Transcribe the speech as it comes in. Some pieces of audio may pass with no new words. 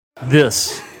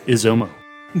This is Omo.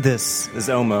 This is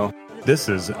Omo. This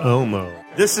is Omo.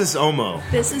 This is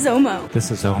Omo. This is Omo.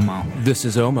 This is Omo. This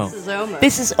is Omo. This is Omo.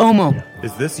 This is Omo.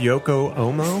 Is this Yoko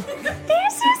Omo?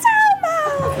 This is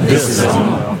Omo. This is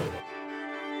Omo.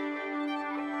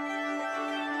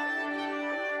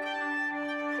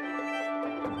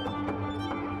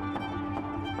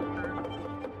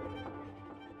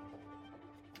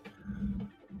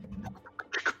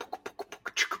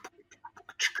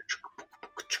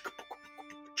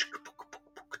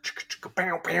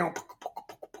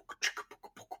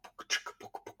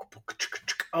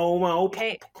 Omo.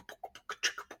 Hey,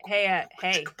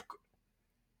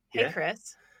 Yeah?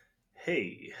 Chris.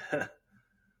 Hey.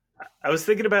 I was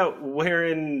thinking about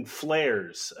wearing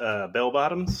flares, bell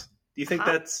bottoms. Do you think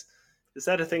is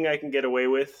that a thing I can get away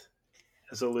with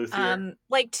as a luthier?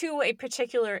 Like to a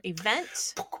particular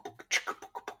event,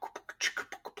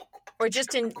 or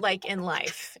just in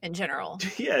life in general?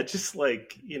 Yeah, just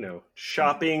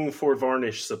shopping for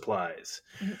varnish supplies.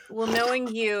 Well,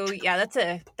 knowing you, yeah, that's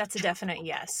a definite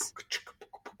yes.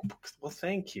 Well,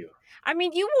 thank you. I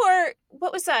mean, you wore,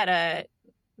 what was that?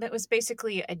 That was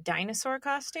basically a dinosaur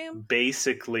costume?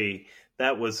 Basically,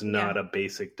 that was not a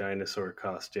basic dinosaur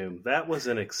costume. That was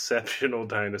an exceptional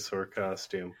dinosaur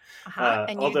costume.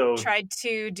 And although, you tried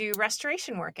to do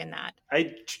restoration work in that.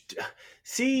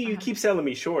 You keep selling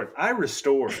me short. I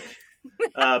restored.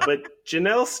 But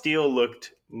Janelle Steele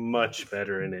looked much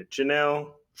better in it.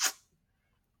 Janelle,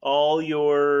 all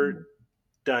your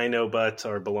dino butts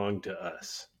belong to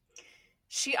us.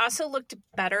 She also looked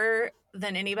better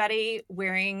than anybody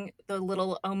wearing the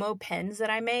little Omo pens that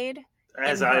I made.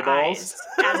 As eyeballs?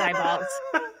 As eyeballs.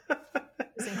 It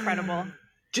was incredible.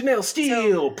 Janelle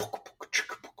Steele!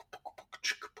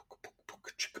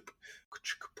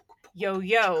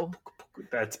 Yo.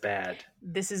 That's bad.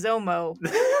 This is Omo.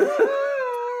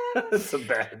 That's a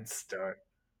bad start.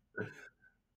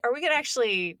 Are we going to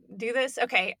actually do this?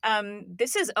 Okay.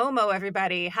 This is Omo,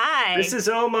 everybody. Hi. This is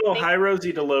Omo. Hi,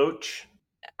 Rozie DeLoach.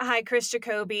 Hi, Chris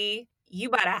Jacoby. You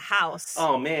bought a house.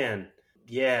 Oh, man.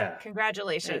 Yeah.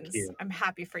 Congratulations. Thank you. I'm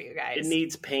happy for you guys. It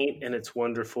needs paint, and it's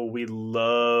wonderful. We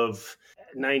love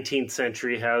 19th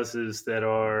century houses that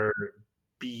are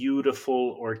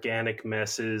beautiful organic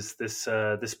messes.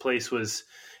 This place was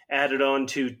added on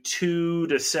to 2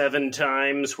 to 7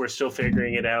 times. We're still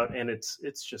figuring it out, and it's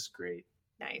just great.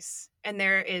 Nice. And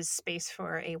there is space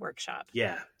for a workshop.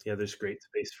 Yeah, there's great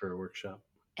space for a workshop.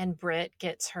 And Britt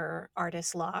gets her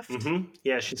artist loft. Mm-hmm.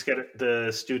 Yeah, she's got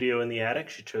the studio in the attic.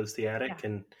 She chose the attic,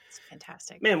 and it's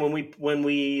fantastic. Man, when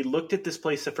we looked at this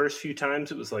place the first few times,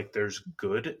 it was like there's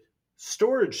good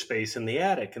storage space in the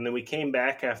attic, and then we came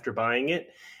back after buying it,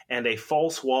 and a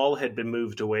false wall had been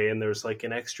moved away, and there's like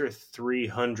an extra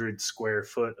 300 square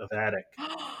foot of attic.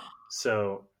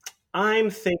 So I'm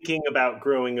thinking about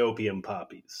growing opium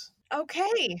poppies.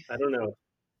 Okay. I don't know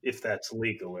if that's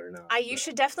legal or not. You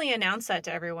should definitely announce that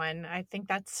to everyone. I think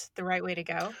that's the right way to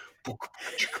go.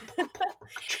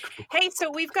 Hey, so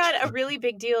we've got a really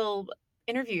big deal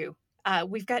interview.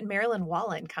 We've got Marilyn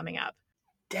Wallin coming up.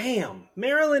 Damn,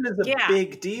 Marilyn is a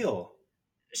big deal.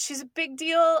 She's a big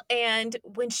deal, and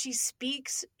when she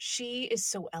speaks, she is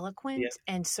so eloquent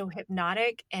and so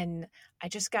hypnotic, and I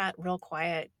just got real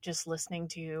quiet just listening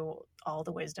to all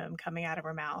the wisdom coming out of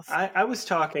her mouth. I was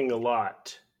talking a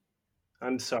lot.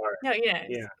 I'm sorry. No,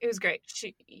 it was great.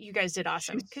 You guys did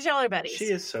awesome because y'all are buddies. She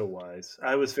is so wise.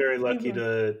 I was very lucky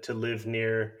to live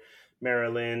near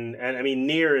Marilyn, and I mean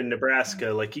near in Nebraska.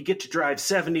 Like you get to drive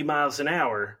 70 miles an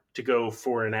hour to go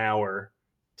for an hour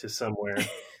to somewhere,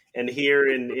 and here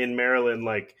in Maryland,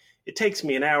 like it takes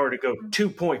me an hour to go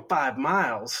 2.5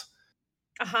 miles.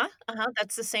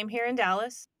 That's the same here in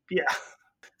Dallas. Yeah.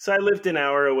 So I lived an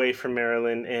hour away from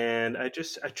Marilyn, and I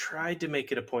tried to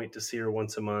make it a point to see her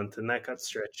once a month, and that got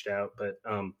stretched out. But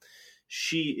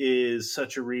she is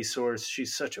such a resource.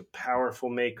 She's such a powerful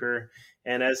maker.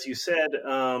 And as you said,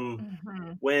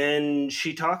 when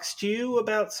she talks to you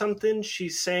about something,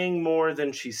 she's saying more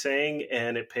than she's saying,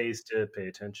 and it pays to pay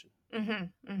attention.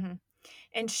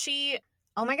 And she,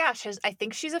 oh my gosh, I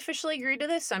think she's officially agreed to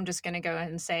this. So I'm just going to go ahead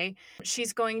and say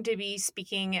she's going to be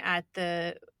speaking at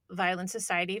the Violin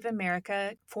Society of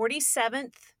America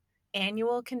 47th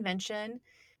annual convention.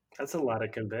 That's a lot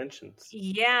of conventions.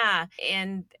 Yeah.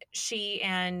 And she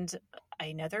and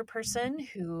another person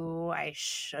who I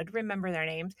should remember their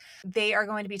names, they are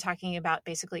going to be talking about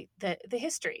basically the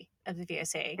history of the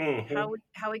VSA,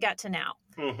 how we got to now.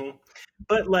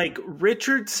 But like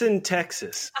Richardson,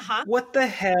 Texas, what the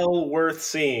hell worth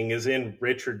seeing is in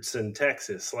Richardson,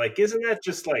 Texas? Like, isn't that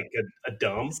just like a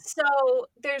dump? So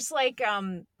there's like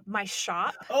my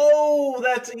shop. Oh,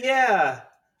 that's, yeah.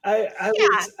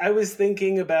 Yeah. I was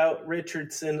thinking about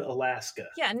Richardson, Alaska.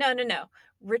 Yeah, no.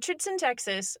 Richardson,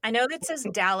 Texas. I know that says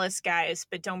Dallas, guys,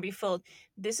 but don't be fooled.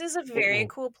 This is a very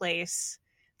cool place.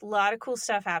 A lot of cool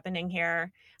stuff happening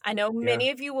here. I know many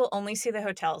of you will only see the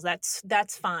hotels.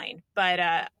 That's fine.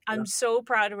 But I'm so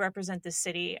proud to represent this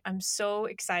city. I'm so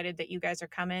excited that you guys are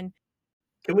coming.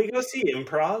 Can we go see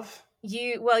improv?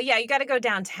 You got to go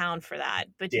downtown for that.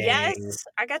 But Dang. yes,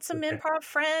 I got some Okay. improv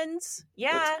friends.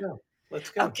 Yeah. Let's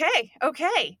go.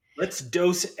 Okay. Let's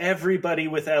dose everybody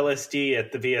with LSD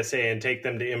at the VSA and take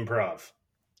them to improv.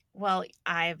 Well,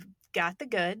 I've got the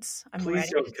goods. I'm Please ready.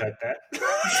 don't cut that.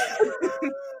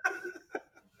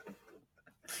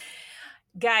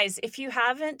 Guys, if you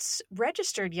haven't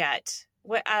registered yet,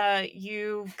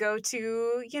 you go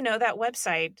to, that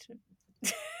website.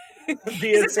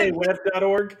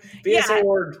 VSAweb.org?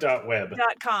 VSAorg.web.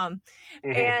 .com.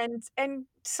 And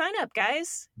sign up,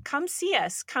 guys. Come see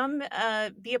us. Come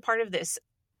be a part of this.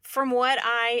 From what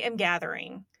I am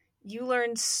gathering, you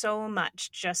learn so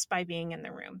much just by being in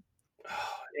the room.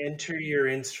 Enter your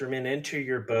instrument, enter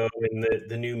your bow in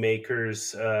the new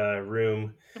maker's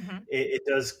room. Mm-hmm. It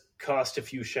does cost a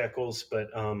few shekels, but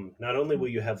not only will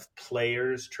you have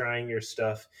players trying your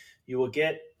stuff, you will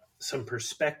get some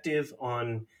perspective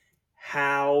on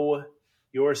how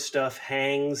your stuff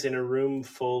hangs in a room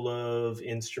full of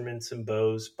instruments and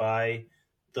bows by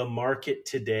the market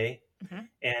today. Mm-hmm.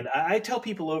 And I tell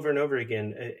people over and over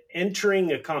again,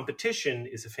 entering a competition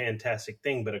is a fantastic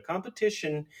thing, but a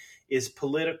competition is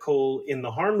political in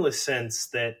the harmless sense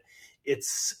that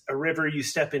it's a river you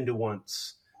step into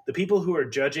once. The people who are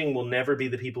judging will never be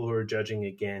the people who are judging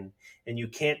again. And you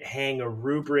can't hang a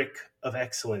rubric of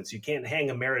excellence. You can't hang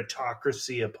a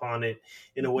meritocracy upon it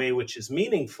in a way which is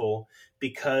meaningful,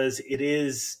 because it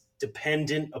is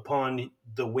dependent upon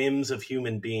the whims of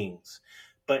human beings.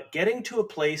 But getting to a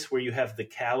place where you have the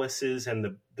calluses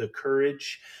and the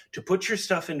courage to put your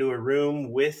stuff into a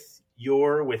room with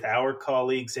our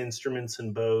colleagues' instruments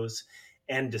and bows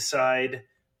and decide,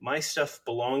 my stuff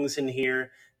belongs in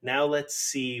here. Now let's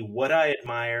see what I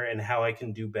admire and how I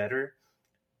can do better.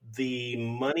 The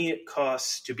money it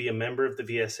costs to be a member of the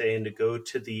VSA and to go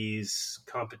to these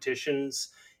competitions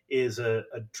is a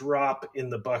drop in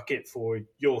the bucket for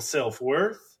your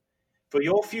self-worth, for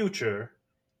your future,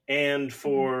 and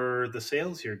for the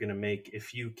sales you're going to make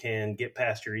if you can get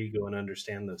past your ego and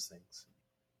understand those things.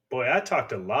 Boy, I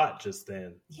talked a lot just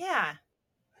then. Yeah.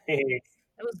 That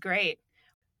was great.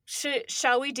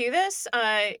 Shall we do this?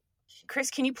 Chris,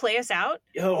 can you play us out?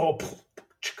 Oh.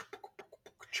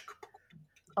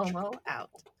 Omo out.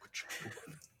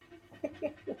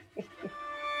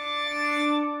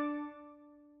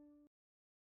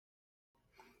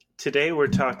 Today we're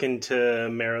talking to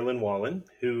Marilyn Wallin,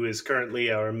 who is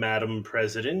currently our Madam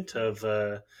President of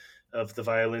the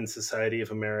Violin Society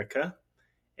of America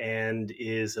and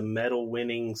is a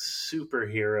medal-winning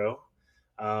superhero.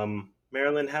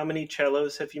 Marilyn, how many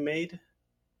cellos have you made?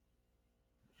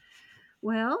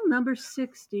 Well, number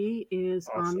 60 is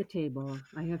Awesome. On the table.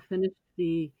 I have finished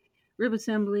the rib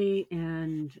assembly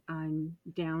and I'm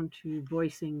down to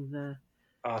voicing the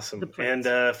Awesome. plates.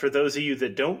 And for those of you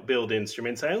that don't build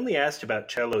instruments, I only asked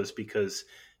about cellos because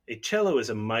a cello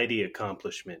is a mighty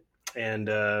accomplishment. And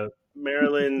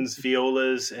Marilyn's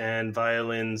violas and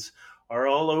violins are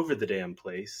all over the damn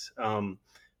place.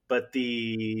 But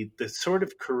the sort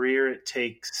of career it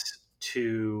takes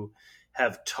to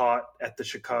have taught at the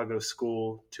Chicago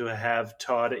School, to have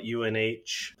taught at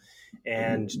UNH,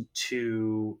 and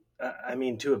to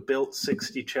have built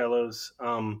 60 cellos.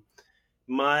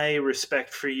 My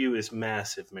respect for you is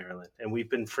massive, Marilyn. And we've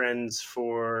been friends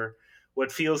for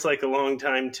what feels like a long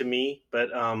time to me. But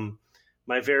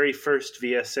my very first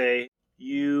VSA,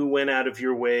 you went out of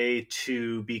your way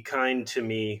to be kind to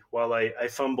me while I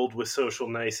fumbled with social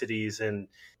niceties and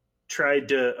tried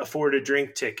to afford a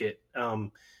drink ticket.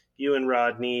 You and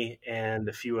Rodney and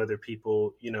a few other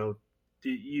people,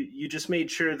 you just made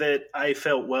sure that I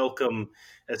felt welcome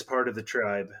as part of the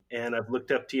tribe. And I've looked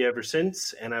up to you ever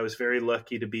since. And I was very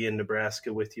lucky to be in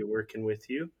Nebraska with you, working with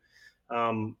you.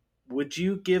 Would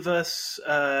you give us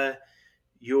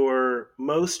your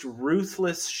most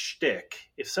ruthless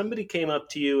shtick? If somebody came up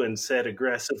to you and said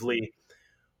aggressively,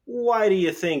 why do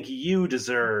you think you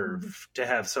deserve to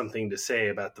have something to say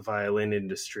about the violin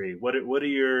industry? What are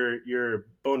your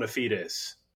bona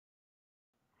fides?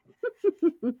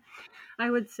 I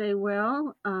would say,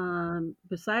 well,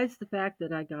 besides the fact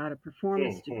that I got a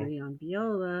performance degree on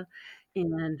viola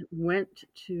and went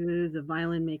to the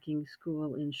violin making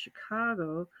school in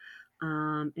Chicago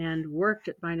and worked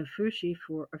at Binafushi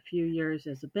for a few years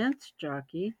as a bench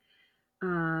jockey,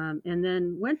 and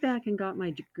then went back and got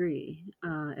my degree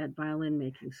at violin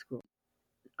making school.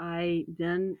 I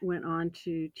then went on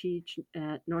to teach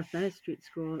at North Bennett Street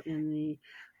School in the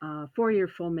 4-year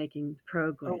filmmaking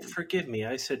program. Oh, forgive me.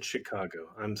 I said Chicago.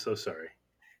 I'm so sorry.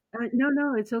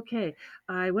 No, it's okay.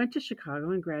 I went to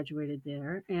Chicago and graduated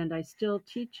there, and I still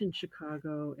teach in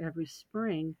Chicago every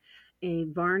spring a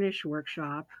varnish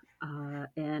workshop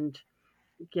and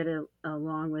get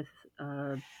along with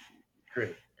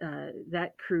Great.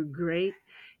 that crew great.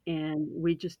 And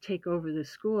we just take over the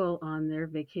school on their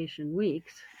vacation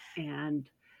weeks, and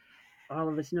all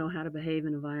of us know how to behave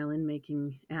in a violin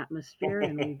making atmosphere,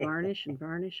 and we varnish and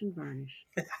varnish and varnish.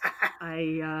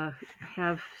 I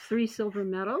have 3 silver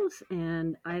medals,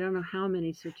 and I don't know how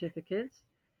many certificates.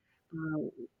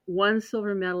 1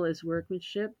 silver medal is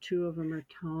workmanship, 2 of them are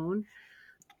tone.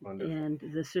 Wonderful. And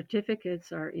the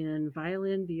certificates are in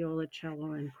violin, viola,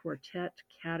 cello, and quartet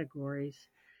categories,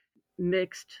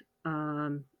 mixed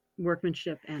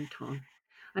workmanship and tone.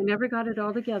 I never got it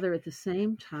all together at the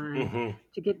same time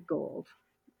to get gold,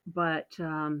 but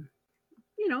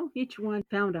each one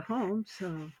found a home,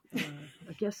 so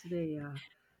I guess they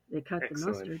cut Excellent. the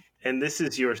mustard. And this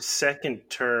is your second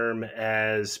term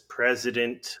as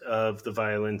president of the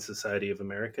Violin Society of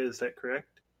America, is that correct?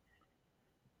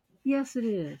 Yes, it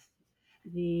is.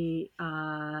 The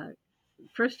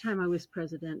first time I was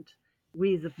president,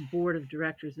 we, the board of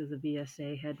directors of the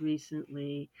VSA, had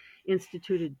recently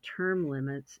instituted term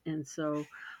limits. And so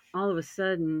all of a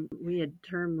sudden, we had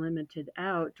term limited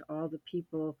out all the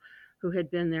people who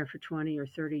had been there for 20 or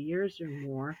 30 years or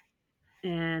more.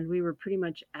 And we were pretty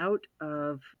much out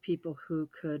of people who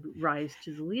could rise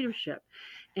to the leadership.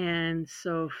 And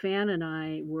so Fan and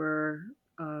I were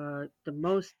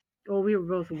we were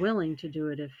both willing to do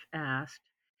it if asked.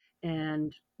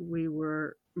 And we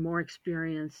were more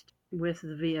experienced with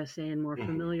the VSA and more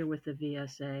familiar with the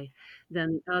VSA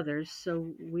than the others.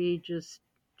 So we just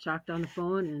talked on the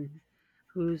phone and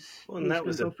and that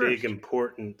was a big,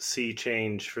 important sea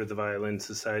change for the Violin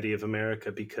Society of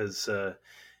America, because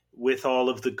with all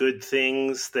of the good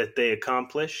things that they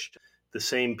accomplished, the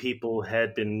same people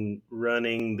had been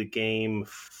running the game,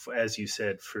 as you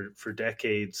said, for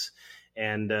decades.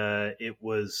 And it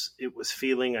was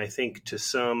feeling, I think, to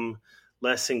some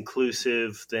less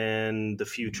inclusive than the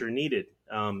future needed.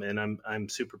 And I'm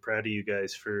super proud of you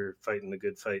guys for fighting the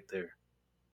good fight there.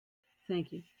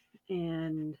 Thank you.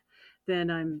 And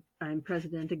then I'm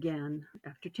president again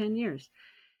after 10 years.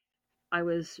 I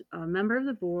was a member of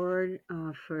the board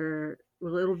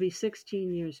it'll be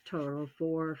 16 years total,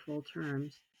 4 full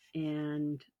terms,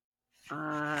 and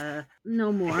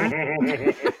no more.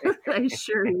 I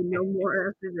assure you, no more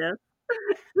after this.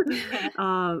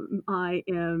 I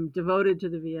am devoted to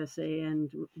the VSA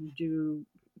and do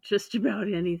just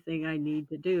about anything I need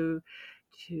to do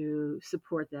to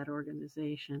support that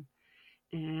organization.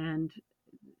 And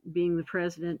being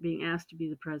asked to be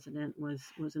the president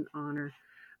was an honor,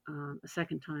 a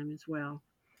second time as well.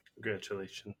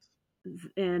 Congratulations.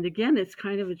 And again, it's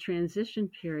kind of a transition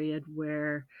period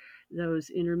where those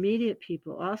intermediate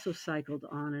people also cycled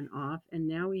on and off. And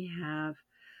now we have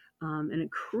an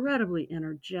incredibly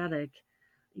energetic,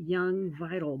 young,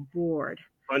 vital board.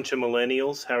 Bunch of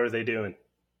millennials. How are they doing?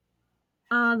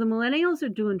 The millennials are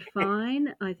doing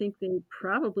fine. I think they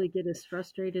probably get as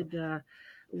frustrated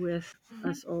with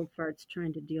us old farts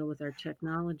trying to deal with our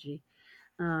technology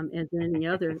as any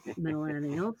other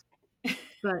millennials.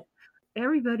 But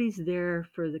everybody's there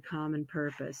for the common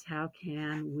purpose. How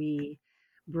can we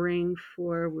bring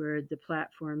forward the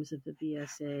platforms of the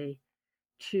VSA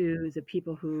to the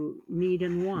people who need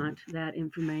and want that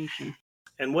information?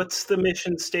 And what's the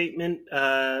mission statement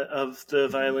of the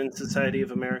Violin Society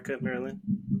of America, Marilyn?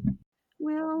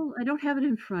 Well, I don't have it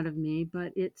in front of me,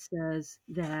 but it says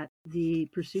that the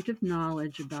pursuit of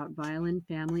knowledge about violin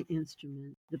family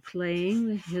instruments, the playing,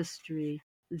 the history,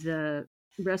 the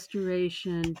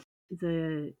restoration,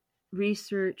 the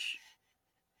research,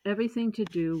 everything to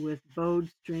do with bowed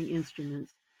string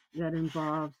instruments that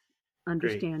involves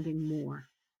understanding more,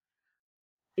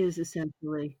 is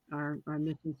essentially our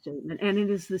mission statement. And it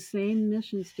is the same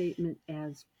mission statement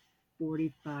as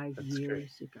 45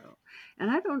 years ago.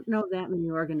 And I don't know that many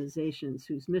organizations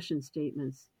whose mission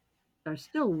statements are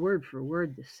still word for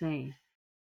word the same.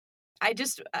 I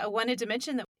just wanted to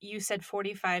mention that you said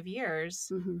 45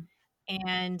 years,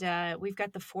 and we've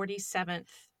got the 47th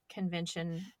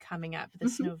convention coming up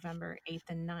this November 8th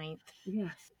and 9th.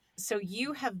 Yes. So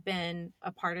you have been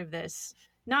a part of this,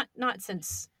 not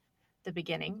since the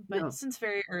beginning, but since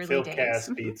very early Phil days. Cass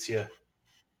beats you.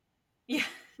 Yeah.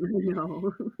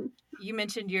 No. You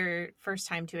mentioned your first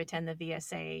time to attend the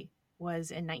VSA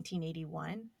was in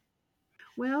 1981?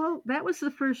 Well, that was the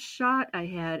first shot I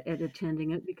had at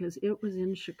attending it because it was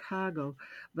in Chicago.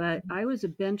 But I was a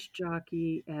bench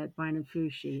jockey at Violin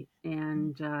Fushi,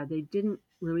 and they didn't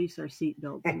release our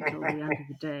seatbelts until the end of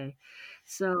the day.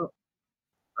 So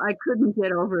I couldn't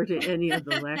get over to any of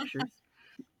the lectures.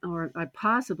 Or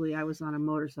I was on a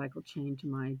motorcycle chained to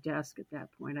my desk at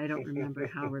that point. I don't remember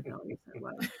how rebellious I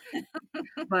was.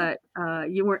 But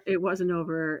it wasn't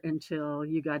over until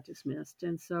you got dismissed.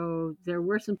 And so there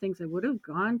were some things I would have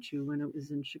gone to when it was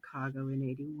in Chicago in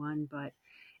 81, but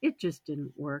it just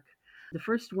didn't work. The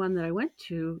first one that I went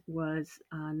to was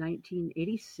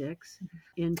 1986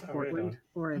 in Portland,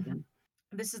 Oregon.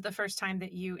 This is the first time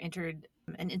that you entered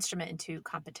an instrument into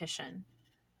competition.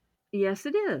 Yes,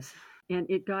 it is. And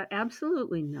it got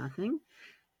absolutely nothing.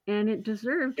 And it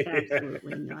deserved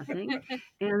absolutely nothing. And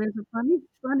there's a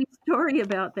funny story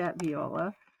about that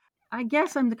viola. I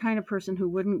guess I'm the kind of person who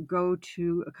wouldn't go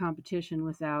to a competition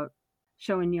without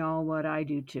showing y'all what I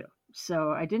do too.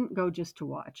 So I didn't go just to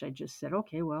watch. I just said,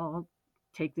 okay, well, I'll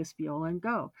take this viola and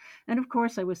go. And of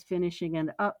course, I was finishing it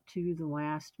up to the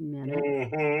last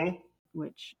minute,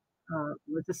 which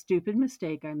was a stupid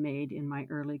mistake I made in my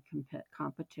early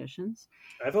competitions.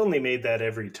 I've only made that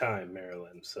every time,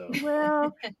 Marilyn. So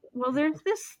well, there's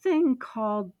this thing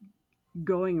called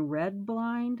going red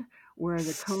blind, where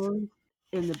the cones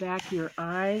in the back of your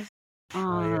eyes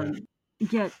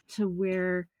get to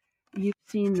where you've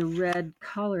seen the red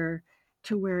color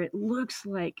to where it looks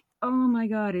like, oh my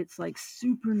God, it's like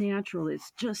supernatural.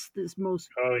 It's just this most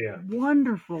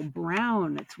wonderful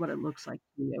brown. It's what it looks like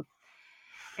to you.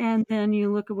 And then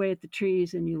you look away at the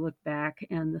trees and you look back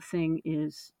and the thing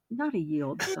is not a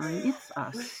yield sign, it's a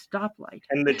stoplight.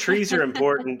 And the trees are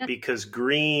important because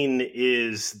green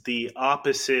is the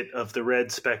opposite of the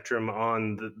red spectrum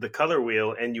on the color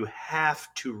wheel, and you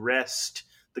have to rest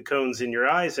the cones in your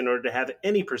eyes in order to have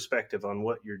any perspective on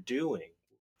what you're doing.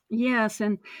 Yes,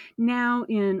 and now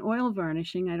in oil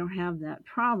varnishing, I don't have that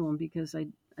problem because I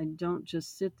don't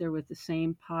just sit there with the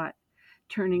same pot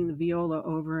turning the viola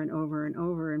over and over and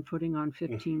over and putting on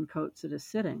 15 coats at a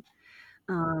sitting.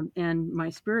 And my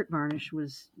spirit varnish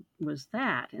was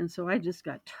that. And so I just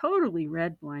got totally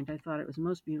red blind. I thought it was the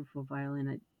most beautiful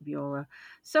viola.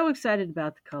 So excited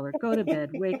about the color. Go to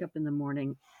bed, wake up in the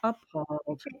morning,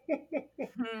 appalled.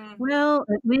 Well,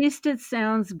 at least it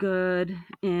sounds good,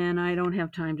 and I don't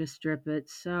have time to strip it.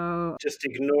 So just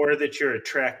ignore that you're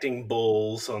attracting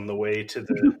bulls on the way to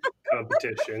the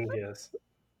competition. Yes.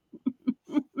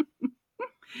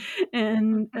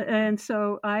 And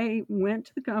so I went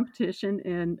to the competition,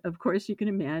 and of course you can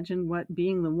imagine what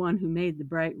being the one who made the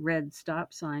bright red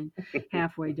stop sign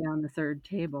halfway down the third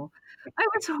table. I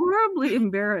was horribly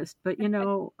embarrassed, but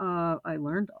I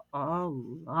learned a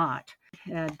lot.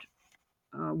 Had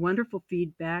wonderful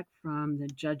feedback from the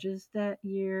judges that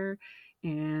year,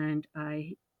 and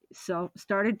I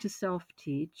started to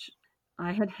self-teach.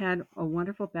 I had a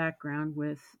wonderful background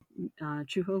with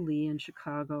Chuho Lee in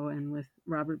Chicago and with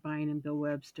Robert Bine and Bill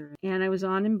Webster. And I was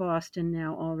on in Boston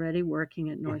now already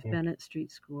working at North Bennett Street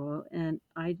School. And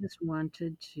I just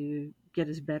wanted to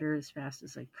get better as fast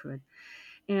as I could.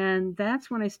 And that's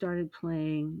when I started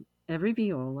playing every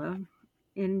viola.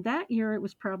 In that year, it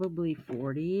was probably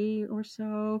 40 or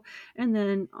so. And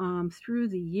then through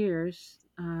the years,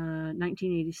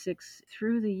 1986,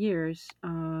 through the years,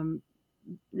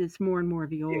 it's more and more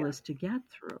violas to get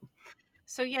through.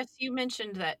 So yes, you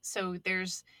mentioned that. So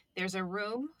there's a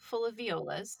room full of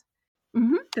violas.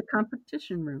 The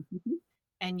competition room.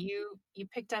 And you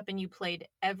picked up and you played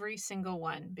every single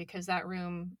one because that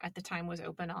room at the time was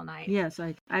open all night. Yes,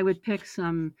 I would pick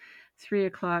some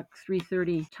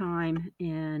 3:30 time,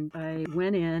 and I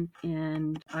went in,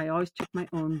 and I always took my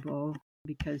own bow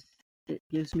because it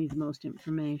gives me the most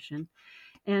information.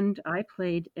 And I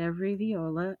played every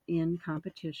viola in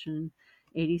competition,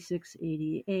 86,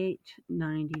 88,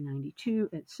 90, 92,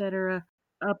 etc.,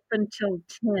 up until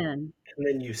 10. And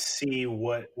then you see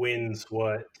what wins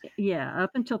what. Yeah, up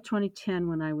until 2010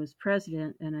 when I was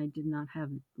president, and I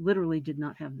literally did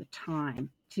not have the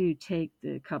time to take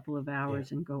the couple of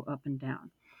hours and go up and down.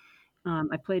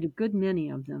 I played a good many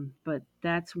of them, but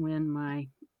that's when my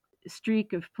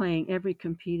streak of playing every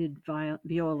competed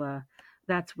viola,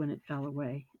 that's when it fell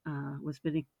away, was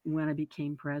when I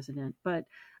became president. But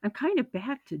I'm kind of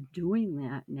back to doing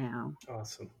that now.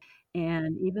 Awesome.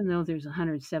 And even though there's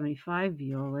 175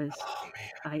 violas,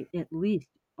 I at least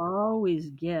always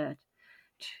get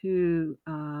to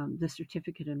the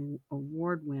certificate and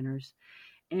award winners.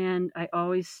 And I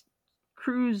always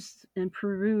cruise and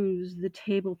peruse the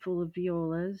table full of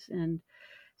violas and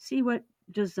see what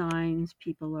designs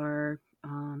people are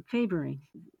favoring.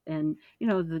 And,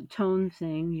 the tone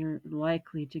thing, you're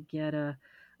likely to get a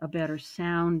better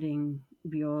sounding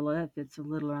viola if it's a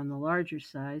little on the larger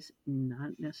size.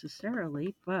 Not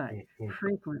necessarily, but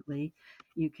frequently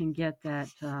you can get that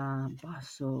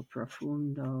basso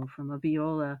profundo from a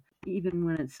viola, even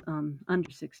when it's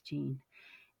under 16.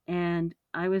 And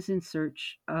I was in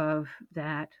search of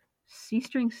that C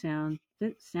string sound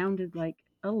that sounded like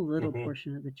a little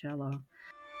portion of the cello.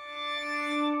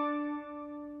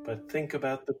 But think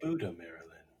about the Buddha, Marilyn.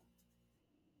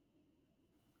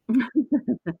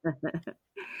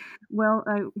 Well,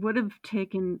 I would have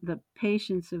taken the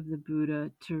patience of the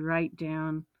Buddha to write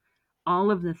down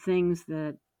all of the things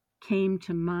that came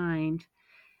to mind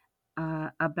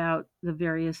about the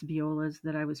various violas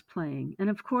that I was playing. And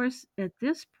of course, at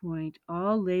this point,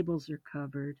 all labels are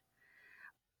covered.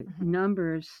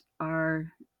 Numbers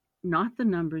are not the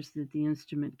numbers that the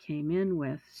instrument came in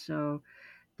with, so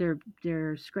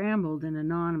they're scrambled and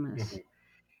anonymous.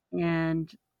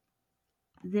 And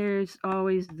there's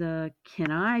always the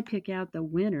can I pick out the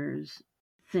winners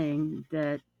thing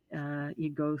that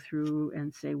you go through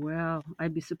and say, well,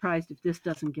 I'd be surprised if this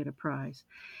doesn't get a prize.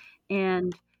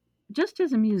 And just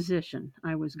as a musician,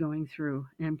 I was going through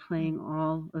and playing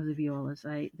all of the violas.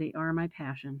 They are my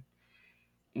passion.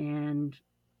 And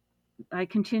I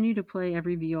continue to play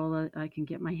every viola I can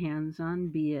get my hands on,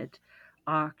 be it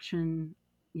auction,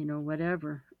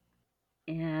 whatever.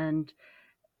 And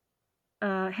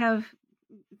have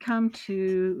come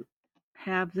to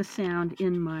have the sound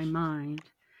in my mind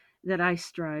that I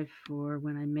strive for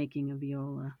when I'm making a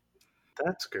viola.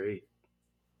 That's great.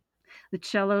 The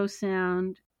cello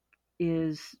sound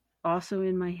is also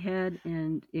in my head,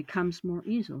 and it comes more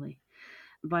easily.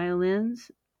 Violins,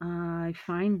 I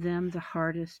find them the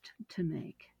hardest to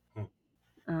make.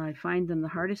 I find them the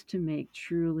hardest to make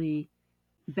truly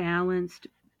balanced,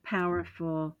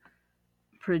 powerful,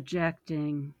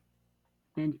 projecting,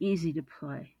 and easy to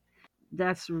play.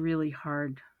 That's a really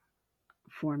hard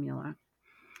formula.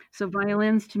 So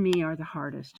violins to me are the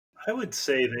hardest. I would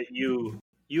say that you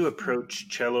approach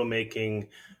cello making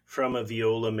from a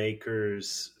viola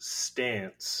maker's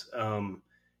stance.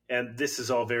 And this is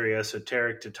all very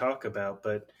esoteric to talk about,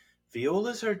 but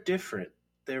violas are different.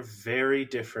 They're very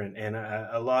different. And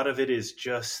a lot of it is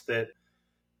just that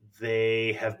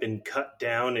they have been cut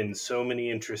down in so many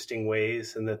interesting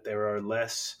ways, and that there are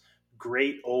less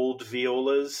great old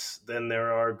violas than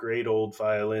there are great old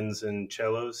violins and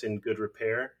cellos in good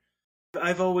repair.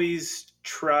 I've always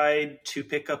tried to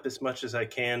pick up as much as I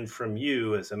can from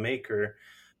you as a maker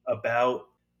about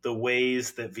the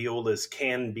ways that violas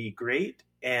can be great,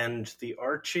 and the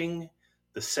arching,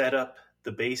 the setup,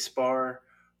 the bass bar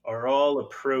are all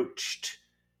approached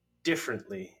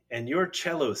differently. And your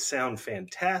cellos sound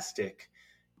fantastic,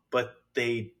 but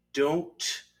they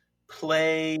don't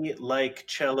play like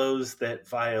cellos that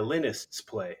violinists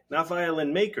play. Not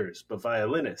violin makers, but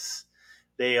violinists.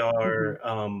 They are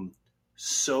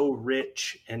so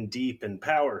rich and deep and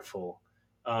powerful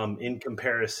in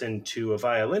comparison to a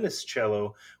violinist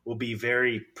cello will be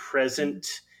very present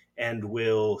and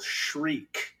will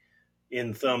shriek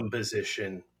in thumb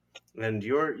position. And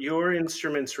your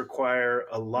instruments require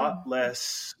a lot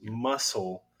less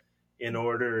muscle in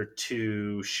order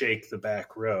to shake the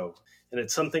back row. And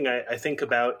it's something I think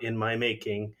about in my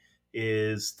making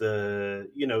is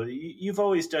you've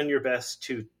always done your best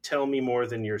to tell me more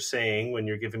than you're saying when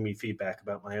you're giving me feedback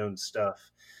about my own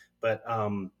stuff. But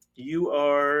you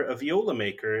are a viola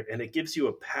maker, and it gives you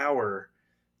a power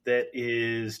that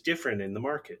is different in the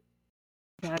market.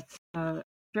 That's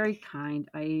very kind.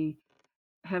 I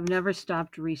have never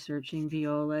stopped researching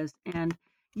violas, and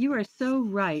you are so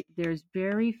right. There's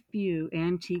very few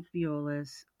antique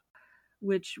violas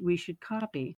which we should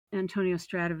copy. Antonio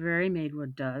Stradivari made a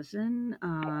dozen.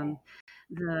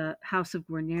 The House of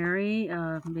Guarneri,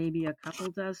 maybe a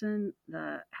couple dozen.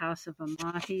 The House of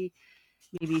Amati,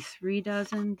 maybe 3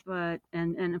 dozen. But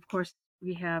and of course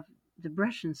we have the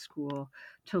Brescian school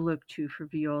to look to for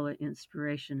viola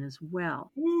inspiration as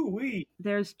well. Woo-wee.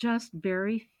 There's just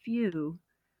very few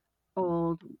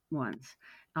old ones.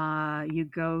 You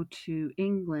go to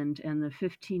England and the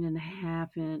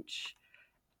 15.5-inch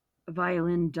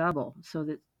violin double, so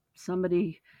that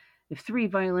if 3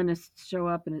 violinists show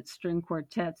up and it's string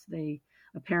quartets, they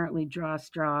apparently draw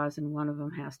straws and one of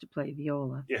them has to play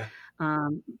viola. Yeah.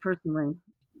 Personally,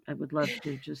 I would love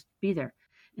to just be there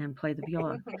and play the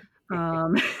viola.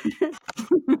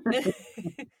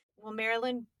 Well,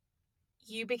 Marilyn,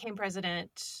 you became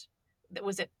president.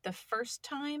 Was it the first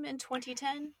time in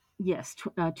 2010? Yes,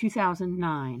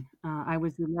 2009. I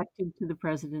was elected to the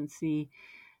presidency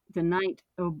the night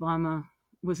Obama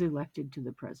was elected to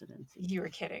the presidency. You were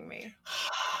kidding me.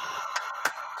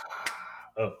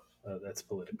 Oh, that's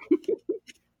political.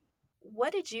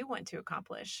 What did you want to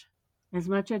accomplish? As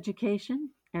much education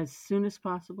as soon as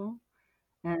possible,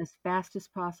 as fast as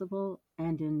possible,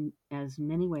 and in as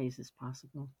many ways as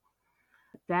possible.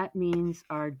 That means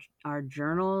our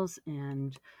journals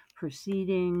and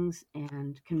proceedings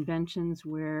and conventions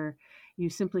where you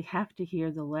simply have to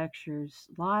hear the lectures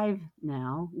live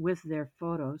now with their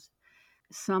photos.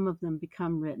 Some of them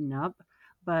become written up,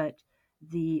 but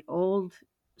the old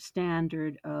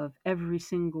standard of every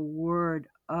single word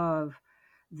of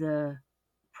the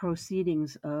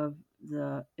proceedings of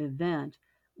the event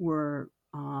were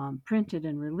printed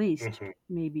and released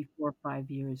maybe 4 or 5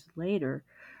 years later,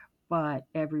 but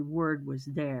every word was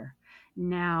there.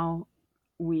 Now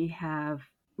we have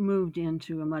moved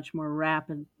into a much more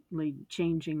rapidly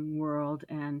changing world.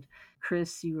 And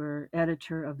Chris, you are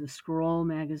editor of the Scroll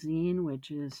magazine, which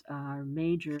is our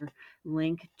major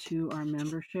link to our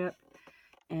membership.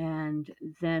 And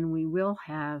then we will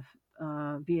have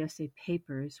VSA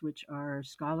papers, which are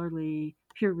scholarly,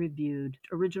 peer-reviewed,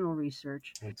 original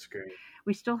research. That's great.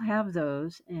 We still have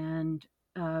those, and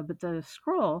but the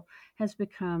Scroll has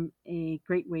become a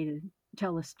great way to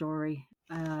tell a story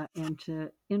and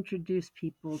to introduce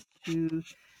people to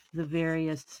the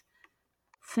various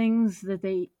things that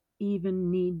they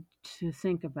even need to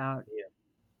think about. Yeah.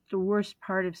 The worst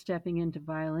part of stepping into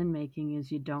violin making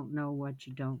is you don't know what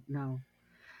you don't know.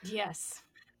 Yes.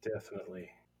 Definitely.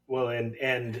 Well,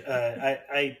 and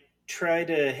I try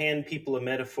to hand people a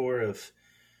metaphor of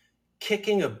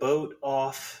kicking a boat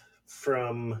off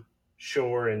from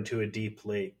shore into a deep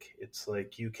lake. It's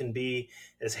like you can be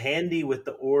as handy with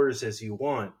the oars as you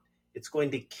want. It's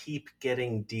going to keep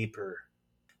getting deeper.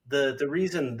 The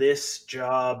reason this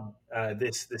job,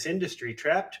 this industry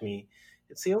trapped me,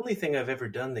 it's the only thing I've ever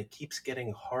done that keeps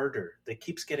getting harder, that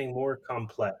keeps getting more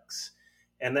complex.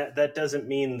 And that doesn't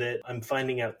mean that I'm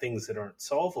finding out things that aren't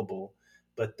solvable,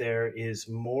 but there is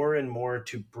more and more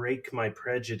to break my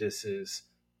prejudices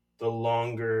the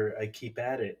longer I keep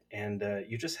at it. And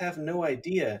you just have no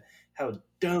idea how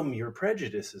dumb your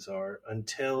prejudices are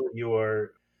until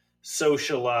you're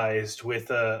socialized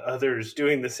with others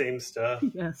doing the same stuff.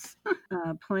 Yes.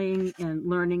 Playing and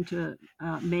learning to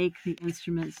make the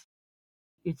instruments,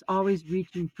 it's always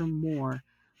reaching for more.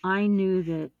 I knew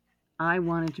that I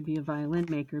wanted to be a violin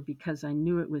maker because I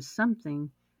knew it was something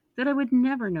that I would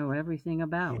never know everything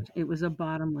about. It was a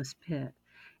bottomless pit.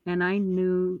 And I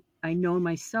know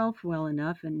myself well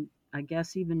enough, and I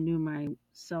guess even knew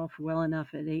myself well enough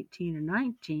at 18 or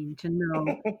 19 to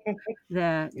know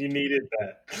that You needed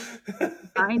that.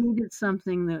 I needed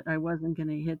something that I wasn't going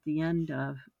to hit the end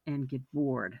of and get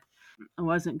bored. I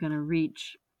wasn't going to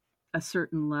reach a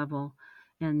certain level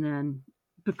and then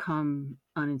become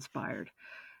uninspired.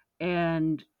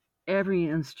 And every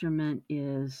instrument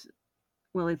is,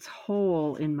 well, it's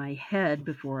whole in my head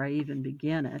before I even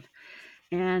begin it.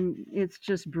 And it's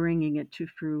just bringing it to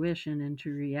fruition and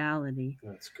to reality.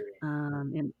 That's great.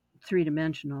 In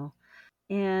three-dimensional.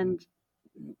 And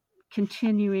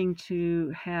continuing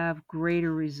to have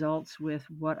greater results with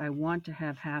what I want to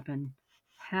have happen.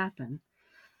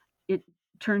 It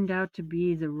turned out to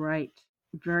be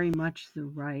very much the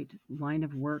right line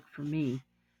of work for me.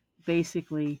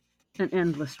 Basically, an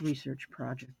endless research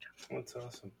project. That's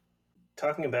awesome.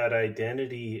 Talking about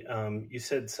identity, you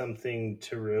said something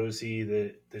to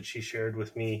Rozie that she shared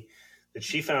with me that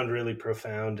she found really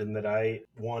profound and that I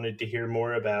wanted to hear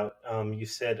more about. You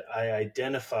said, I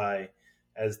identify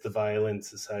as the Violin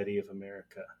Society of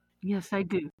America. Yes, I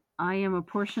do. I am a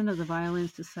portion of the Violin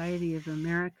Society of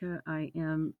America. I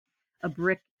am a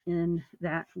brick in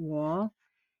that wall,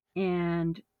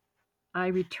 and I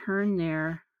return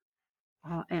there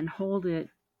and hold it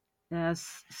as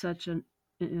such a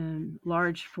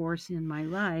large force in my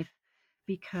life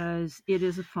because it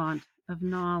is a font of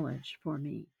knowledge for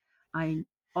me. I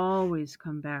always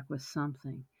come back with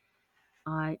something.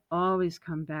 I always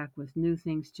come back with new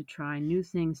things to try, new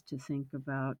things to think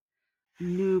about,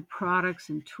 new products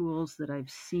and tools that I've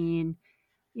seen.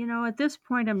 You know, at this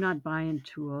point, I'm not buying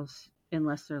tools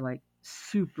unless they're like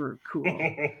super cool.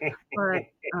 But,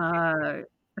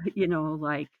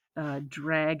 like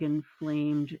dragon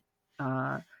flamed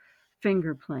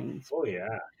finger planes. Oh,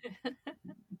 yeah.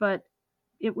 But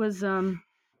it was a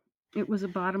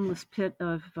bottomless pit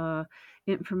of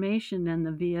information, and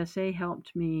the VSA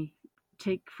helped me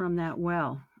take from that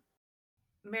well.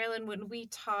 Marilyn, when we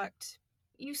talked,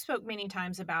 you spoke many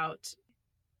times about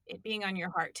it being on your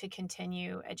heart to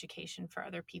continue education for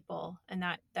other people, and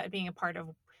that being a part of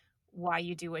why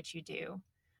you do what you do.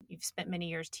 You've spent many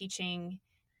years teaching.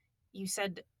 You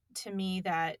said to me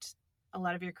that a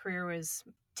lot of your career was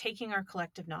taking our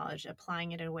collective knowledge,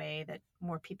 applying it in a way that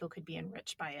more people could be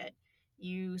enriched by it.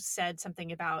 You said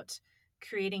something about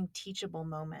creating teachable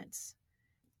moments.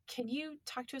 Can you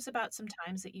talk to us about some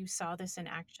times that you saw this in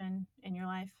action in your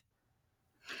life?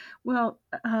 Well,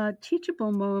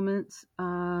 teachable moments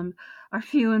are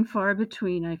few and far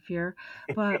between, I fear.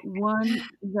 But one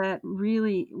that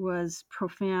really was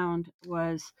profound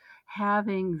was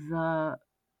having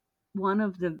one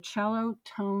of the cello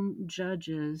tone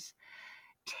judges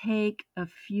take a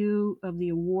few of the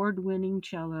award-winning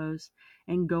cellos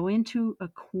and go into a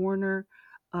corner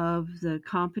of the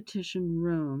competition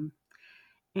room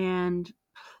and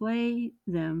play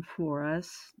them for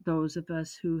us, those of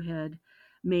us who had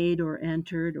made or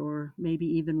entered or maybe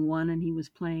even won, and he was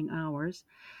playing ours.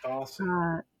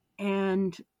 Awesome.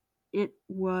 And it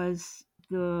was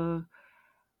the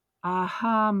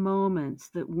aha moments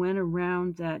that went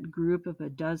around that group of a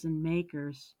dozen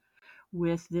makers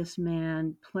with this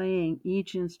man playing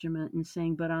each instrument and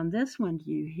saying, but on this one, do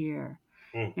you hear?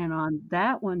 And on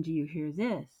that one, do you hear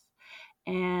this?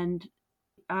 And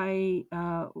I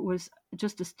was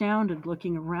just astounded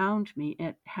looking around me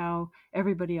at how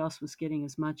everybody else was getting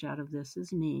as much out of this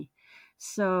as me.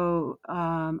 So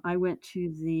I went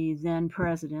to the then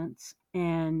presidents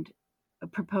and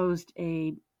proposed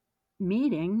a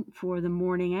meeting for the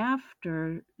morning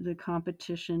after the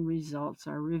competition results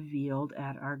are revealed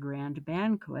at our grand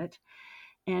banquet,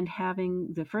 and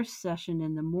having the first session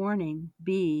in the morning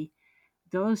be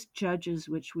those judges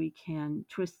which we can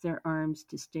twist their arms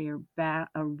to stay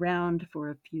around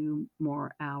for a few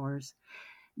more hours,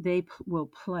 they will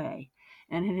play.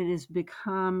 And it has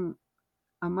become,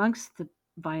 amongst the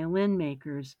violin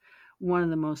makers, one of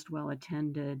the most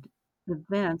well-attended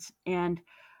events. And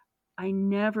I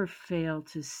never fail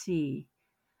to see,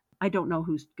 I don't know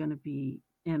who's going to be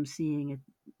emceeing it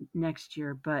next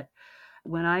year, but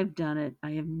when I've done it,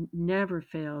 I have never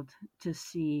failed to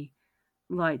see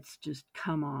lights just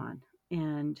come on,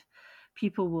 and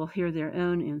people will hear their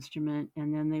own instrument,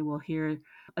 and then they will hear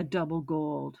a double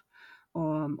gold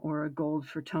or a gold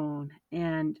for tone,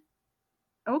 and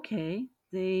okay,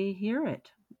 they hear it.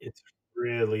 It's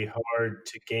really hard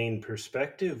to gain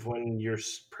perspective when you're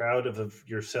proud of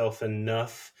yourself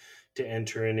enough to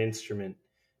enter an instrument,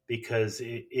 because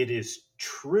it is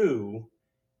true,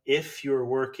 if you're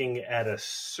working at a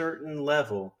certain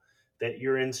level, that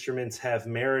your instruments have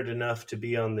merit enough to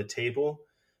be on the table.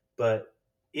 But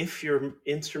if your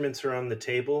instruments are on the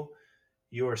table,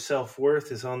 your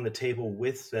self-worth is on the table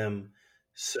with them.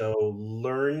 So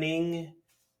learning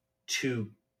to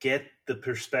get the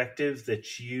perspective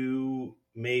that you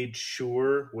made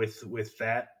sure with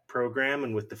that program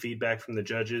and with the feedback from the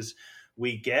judges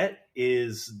we get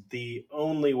is the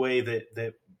only way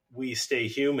that we stay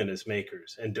human as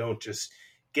makers and don't just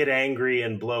get angry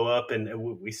and blow up. And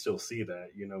we still see that,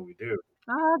 we do.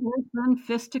 There's been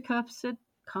fisticuffs at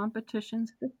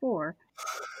competitions before.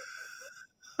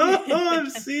 I've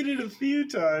seen it a few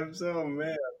times. Oh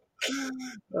man.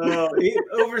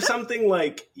 Over something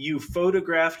like, you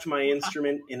photographed my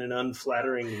instrument in an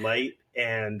unflattering light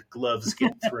and gloves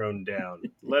get thrown down,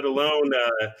 let alone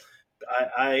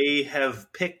I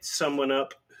have picked someone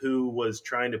up who was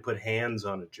trying to put hands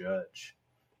on a judge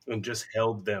and just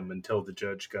held them until the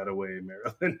judge got away,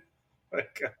 Marilyn. My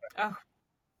God. Oh,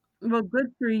 Well, good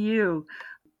for you.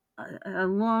 A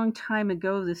long time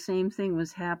ago, the same thing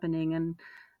was happening, and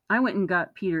I went and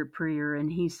got Peter Prier,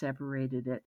 and he separated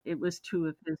it. It was two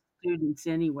of his students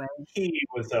anyway. He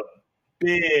was a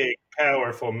big,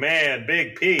 powerful man,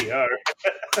 big P. I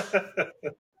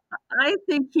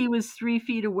think he was 3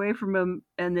 feet away from him,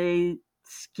 and they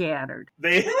scattered.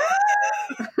 They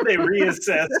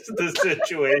reassessed the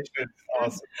situation.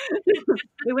 Awesome.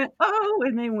 They went, oh,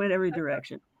 and they went every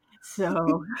direction.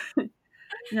 So,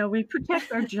 we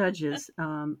protect our judges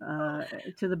to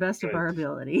the best of our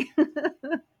ability.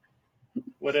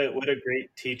 What a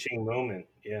great teaching moment.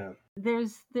 Yeah.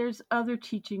 There's other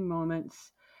teaching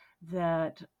moments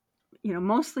that,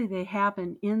 mostly they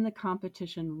happen in the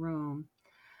competition room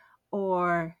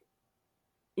or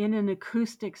in an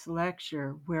acoustics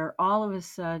lecture where all of a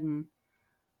sudden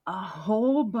a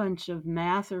whole bunch of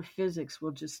math or physics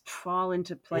will just fall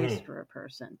into place for a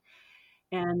person.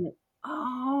 And,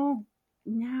 oh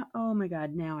my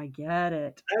God, now I get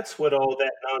it. That's what all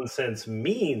that nonsense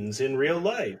means in real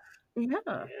life. Yeah.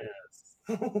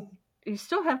 Yes. You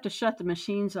still have to shut the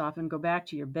machines off and go back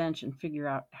to your bench and figure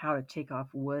out how to take off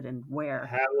wood and where.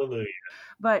 Hallelujah.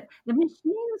 But the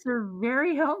machines are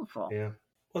very helpful. Yeah.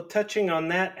 Well, touching on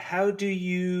that, how do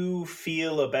you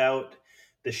feel about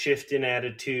the shift in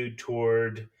attitude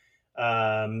toward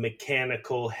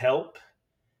mechanical help,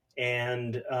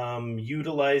 and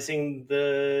utilizing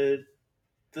the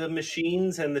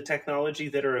machines and the technology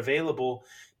that are available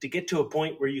to get to a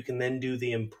point where you can then do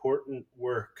the important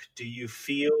work. Do you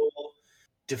feel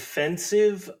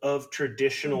defensive of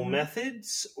traditional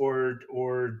methods, or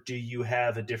do you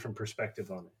have a different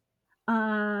perspective on it?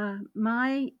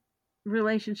 My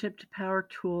relationship to power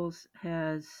tools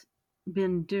has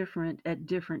been different at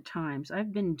different times.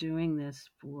 I've been doing this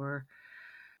for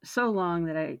so long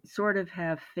that I sort of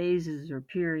have phases or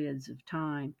periods of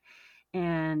time.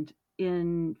 And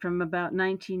from about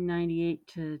 1998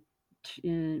 to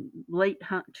late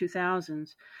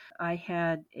 2000s, I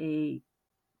had a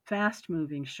fast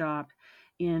moving shop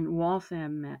in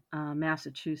Waltham,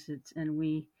 Massachusetts, and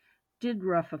we did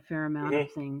rough a fair amount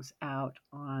of things out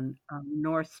on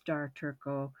North Star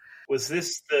Turco. Was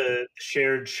this the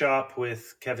shared shop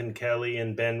with Kevin Kelly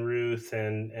and Ben Ruth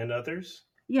and others?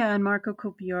 Yeah, and Marco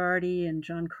Copiardi and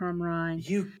John Crumrine.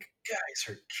 You guys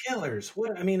are killers.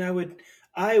 What I mean, I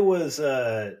was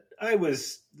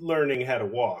learning how to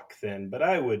walk then, but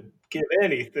I would give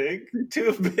anything to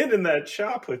have been in that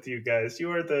shop with you guys.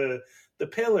 You are the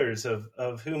pillars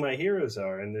of who my heroes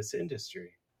are in this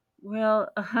industry. Well,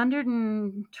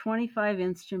 125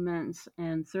 instruments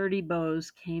and 30 bows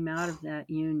came out of that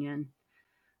union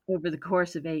over the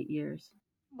course of 8 years.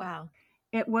 Wow.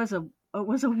 It was a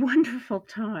wonderful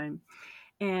time,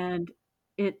 and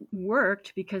it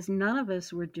worked because none of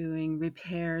us were doing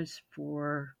repairs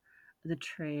for the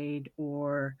trade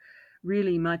or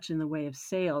really much in the way of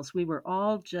sales. We were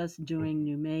all just doing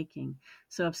new making.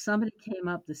 So if somebody came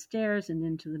up the stairs and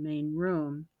into the main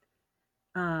room,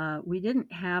 we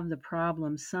didn't have the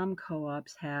problem some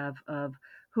co-ops have of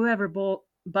whoever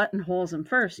buttonholes them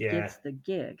first gets the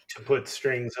gig. To put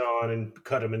strings on and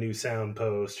cut them a new sound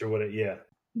post or what?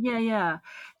 Yeah.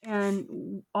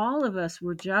 And all of us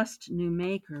were just new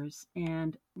makers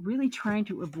and really trying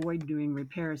to avoid doing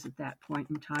repairs at that point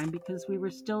in time because we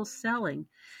were still selling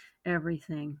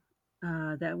everything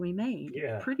that we made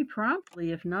pretty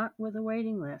promptly, if not with a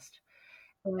waiting list.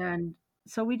 And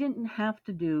so we didn't have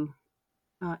to do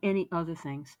any other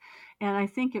things. And I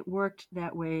think it worked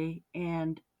that way.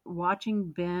 And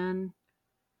watching Ben,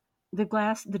 the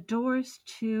doors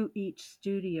to each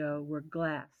studio were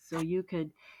glass. So you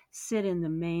could sit in the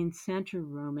main center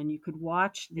room and you could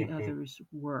watch the others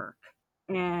work.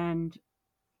 And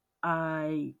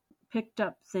I picked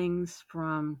up things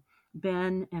from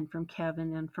Ben and from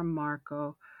Kevin and from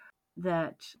Marco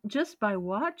that just by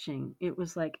watching, it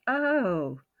was like,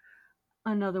 oh,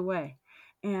 another way.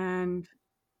 And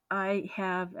I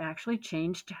have actually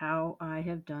changed how I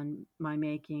have done my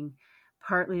making,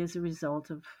 partly as a result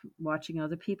of watching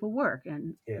other people work.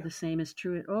 And the same is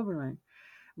true at Oberlin.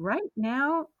 Right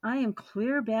now, I am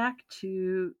clear back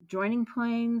to joining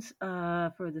planes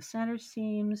for the center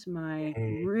seams, my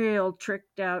real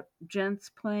tricked out gents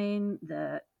plane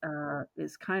that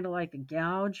is kind of like a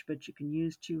gouge, but you can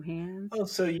use two hands. Oh,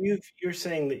 so you're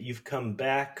saying that you've come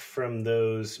back from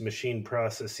those machine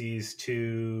processes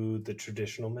to the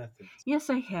traditional methods? Yes,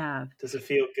 I have. Does it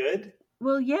feel good?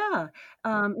 Well, yeah,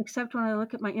 except when I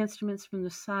look at my instruments from the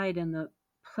side and the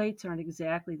plates aren't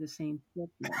exactly the same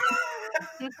thickness.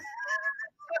 You're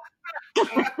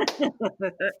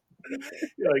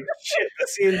like, shit, the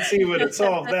CNC would have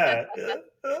solved that.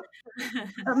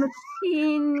 A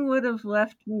machine would have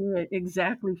left me at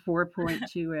exactly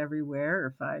 4.2 everywhere,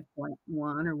 or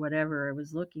 5.1, or whatever I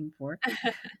was looking for.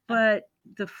 But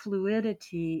the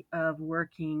fluidity of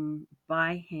working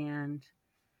by hand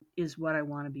is what I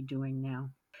want to be doing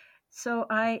now. So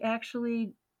I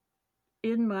actually,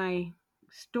 in my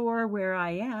store where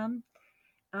I am,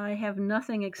 I have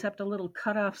nothing except a little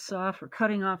cut-off saw for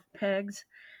cutting off pegs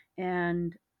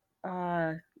and,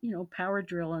 power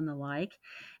drill and the like.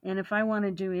 And if I want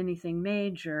to do anything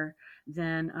major,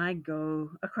 then I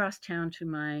go across town to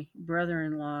my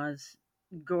brother-in-law's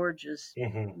gorgeous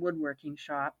woodworking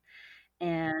shop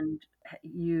and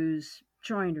use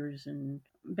jointers and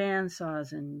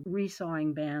bandsaws and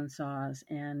resawing bandsaws.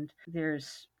 And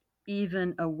there's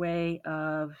even a way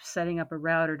of setting up a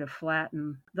router to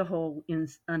flatten the whole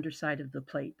underside of the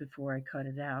plate before I cut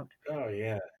it out. Oh,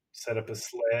 yeah. Set up a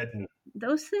sled. And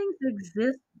those things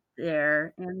exist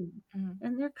there, and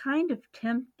they're kind of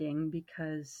tempting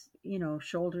because,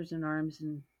 shoulders and arms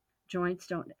and joints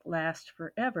don't last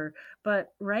forever.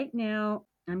 But right now,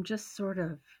 I'm just sort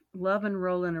of loving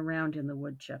rolling around in the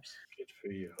wood chips. Good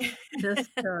for you. Just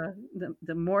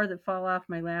the more that fall off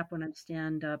my lap when I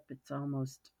stand up, it's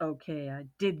almost okay. I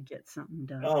did get something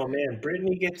done. Oh man,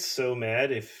 Brittany gets so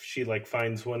mad if she like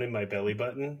finds one in my belly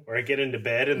button, or I get into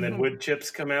bed and then wood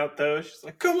chips come out. Though she's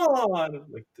like, "Come on!" I'm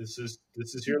like, this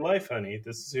is your life, honey.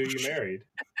 This is who you married.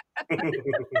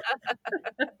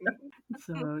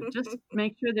 So just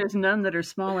make sure there's none that are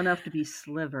small enough to be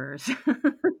slivers.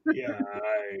 Yeah.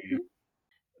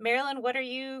 Marilyn, what are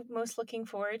you most looking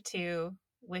forward to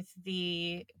with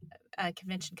the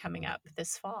convention coming up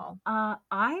this fall?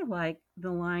 I like the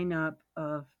lineup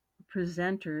of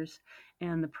presenters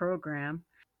and the program.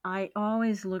 I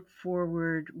always look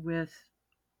forward with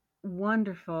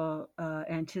wonderful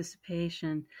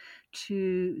anticipation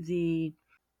to the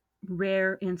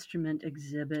rare instrument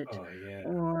exhibit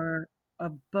or a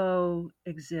bow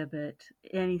exhibit,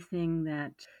 anything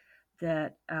that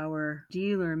our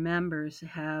dealer members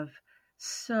have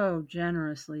so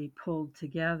generously pulled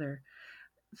together.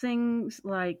 Things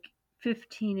like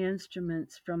 15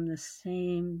 instruments from the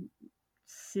same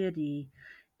city,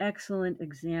 excellent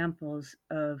examples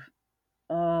of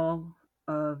all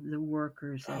of the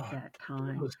workers at that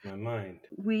time. Blows my mind.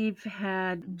 We've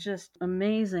had just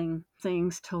amazing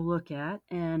things to look at,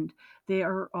 and they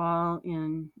are all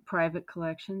in private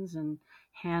collections and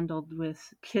handled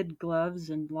with kid gloves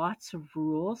and lots of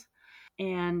rules.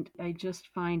 And I just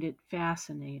find it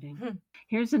fascinating.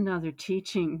 Here's another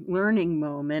learning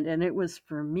moment, and it was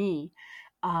for me.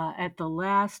 At the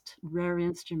last rare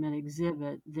instrument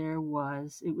exhibit, it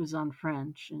was on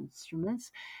French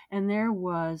instruments, and there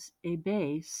was a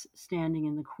bass standing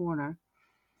in the corner.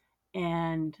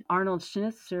 And Arnold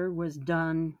Schnitzer was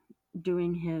done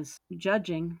doing his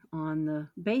judging on the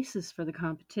basses for the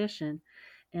competition.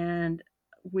 And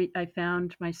I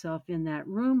found myself in that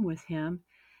room with him.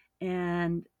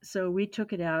 And so we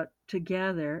took it out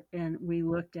together and we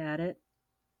looked at it.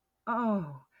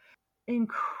 Oh,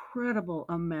 incredible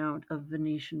amount of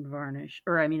Venetian varnish,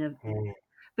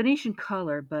 Venetian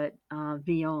color, but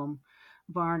Viome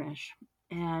varnish.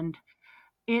 And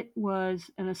it was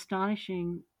an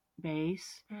astonishing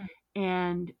bass.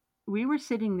 And we were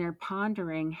sitting there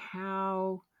pondering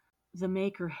how the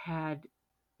maker had,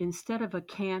 instead of a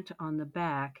cant on the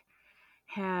back,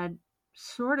 had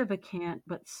sort of a cant,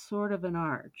 but sort of an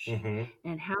arch,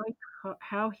 and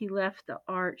how he left the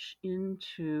arch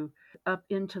up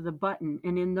into the button.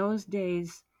 And in those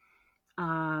days,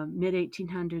 mid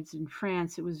 1800s in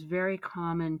France, it was very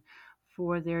common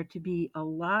for there to be a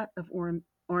lot of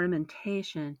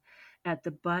ornamentation at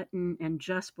the button and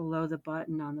just below the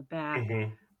button on the back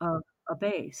of a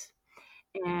bass.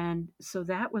 And so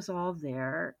that was all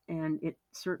there, and it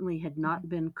certainly had not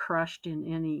been crushed in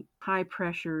any high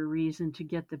pressure reason to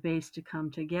get the bass to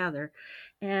come together.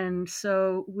 And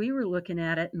so we were looking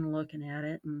at it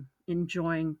and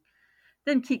enjoying,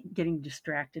 then keep getting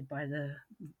distracted by the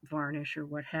varnish or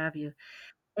what have you.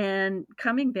 And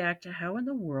coming back to how in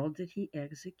the world did he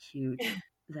execute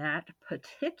that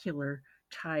particular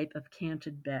type of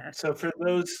canted bass? So for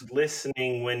those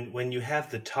listening, when you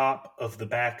have the top of the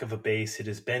back of a bass, it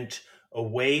is bent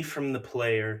away from the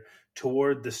player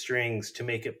toward the strings to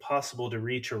make it possible to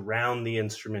reach around the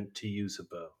instrument to use a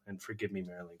bow. And forgive me,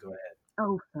 Marilyn, go ahead.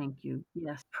 Oh, thank you.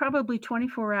 Yes. Probably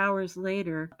 24 hours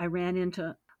later, I ran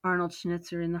into Arnold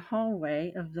Schnitzer in the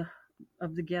hallway of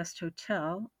the guest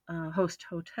hotel, host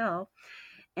hotel,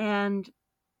 and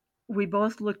we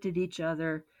both looked at each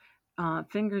other,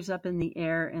 fingers up in the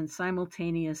air, and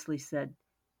simultaneously said,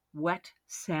 "Wet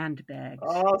sandbags."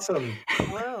 Awesome.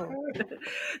 Whoa.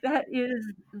 That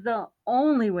is the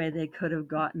only way they could have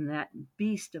gotten that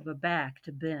beast of a back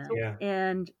to bend. Yeah.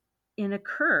 And in a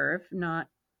curve, not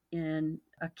in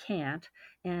a cant,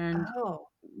 and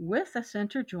with a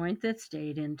center joint that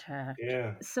stayed intact.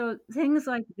 Yeah. So things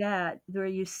like that, where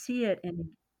you see it and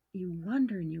you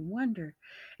wonder and you wonder.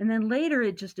 And then later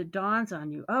it dawns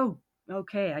on you, oh,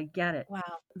 okay, I get it.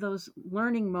 Wow. Those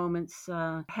learning moments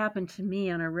happen to me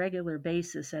on a regular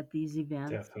basis at these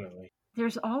events. Definitely.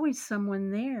 There's always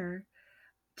someone there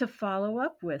to follow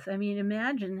up with. I mean,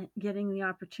 imagine getting the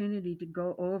opportunity to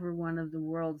go over one of the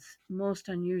world's most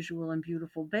unusual and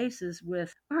beautiful basses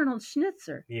with Arnold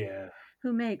Schnitzer,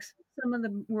 who makes some of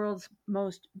the world's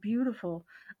most beautiful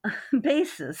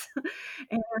basses.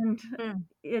 And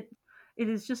it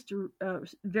is just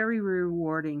very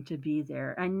rewarding to be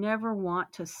there. I never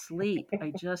want to sleep.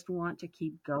 I just want to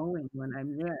keep going when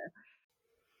I'm there.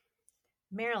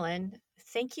 Marilyn,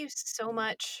 thank you so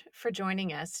much for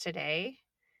joining us today.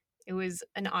 It was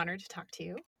an honor to talk to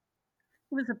you.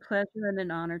 It was a pleasure and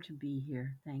an honor to be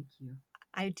here. Thank you.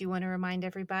 I do want to remind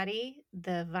everybody,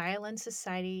 the Violin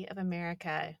Society of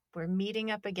America, we're meeting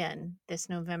up again this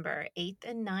November 8th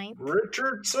and 9th.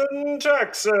 Richardson,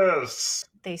 Texas.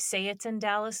 They say it's in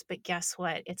Dallas, but guess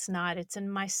what? It's not. It's in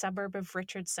my suburb of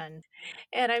Richardson.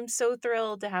 And I'm so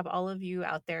thrilled to have all of you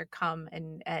out there come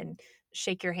and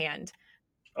shake your hand.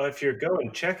 Oh, if you're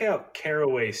going, check out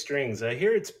Caraway Strings. I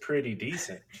hear it's pretty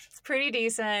decent. It's pretty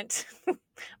decent.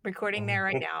 Recording there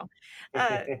right now.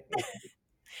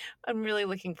 I'm really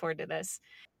looking forward to this.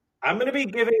 I'm going to be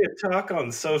giving a talk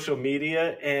on social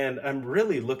media, and I'm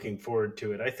really looking forward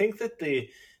to it. I think that the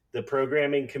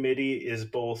programming committee is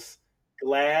both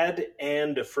glad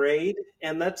and afraid,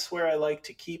 and that's where I like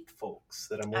to keep folks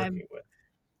that I'm working with.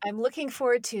 I'm looking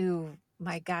forward to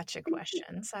my gotcha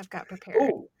questions I've got prepared.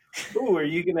 Ooh, are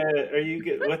you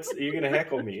gonna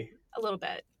heckle me? A little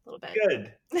bit.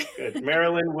 Good.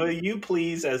 Marilyn, will you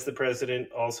please, as the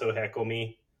president, also heckle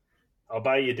me? I'll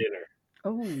buy you dinner.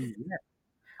 Oh,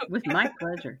 yeah. With my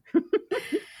pleasure.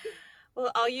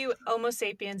 Well, all you Homo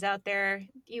sapiens out there,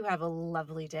 you have a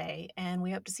lovely day, and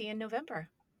we hope to see you in November.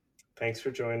 Thanks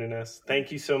for joining us. Thank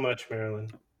you so much,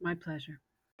 Marilyn. My pleasure.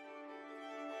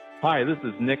 Hi, this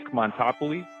is Nick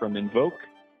Montopoli from Invoke,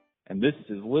 and this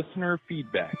is listener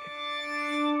feedback.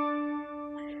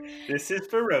 This is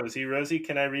for Rozie. Rozie,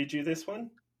 can I read you this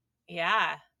one?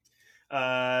 Yeah.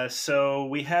 So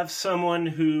we have someone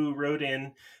who wrote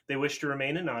in. They wish to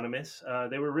remain anonymous.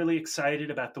 They were really excited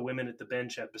about the Women at the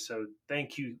Bench episode.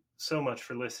 Thank you so much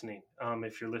for listening.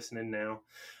 If you're listening now,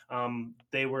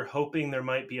 they were hoping there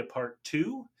might be a part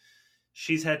 2.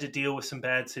 She's had to deal with some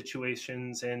bad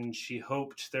situations, and she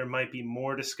hoped there might be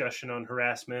more discussion on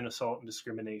harassment, assault, and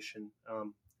discrimination.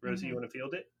 Rozie, you want to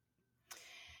field it?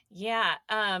 Yeah.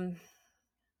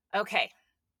 Okay.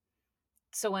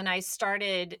 So when I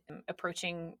started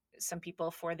approaching some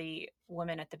people for the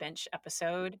Women at the Bench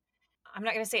episode, I'm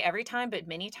not going to say every time, but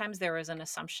many times there was an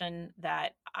assumption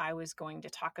that I was going to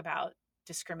talk about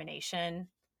discrimination,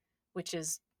 which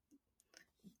is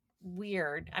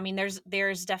weird. I mean,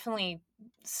 there's definitely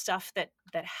stuff that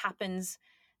happens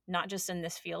not just in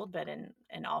this field, but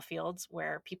in all fields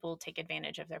where people take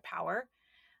advantage of their power.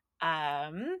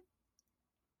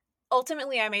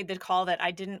 Ultimately, I made the call that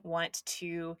I didn't want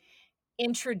to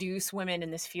introduce women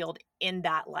in this field in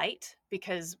that light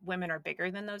because women are bigger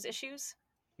than those issues.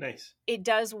 Nice. It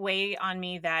does weigh on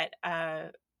me that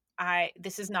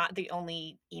this is not the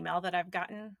only email that I've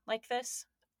gotten like this.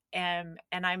 And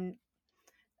I'm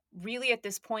really at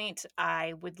this point,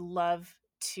 I would love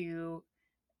to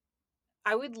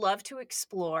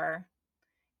explore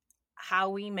how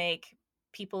we make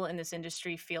people in this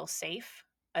industry feel safe,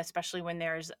 especially when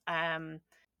there's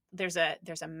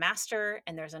a master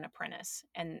and there's an apprentice,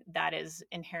 and that is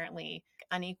inherently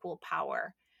unequal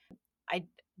power. I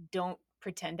don't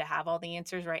pretend to have all the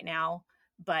answers right now,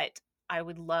 but I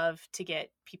would love to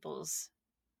get people's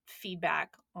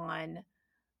feedback on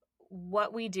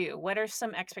what we do. What are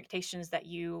some expectations that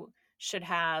you should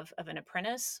have of an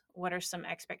apprentice? What are some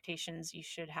expectations you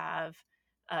should have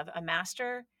of a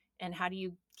master? And how do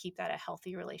you keep that a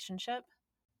healthy relationship?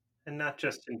 And not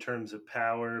just in terms of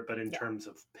power, but in terms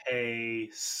of pay,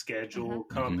 schedule,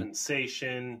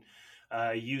 compensation,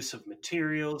 use of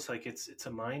materials. Like it's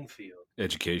a minefield.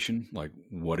 Education, like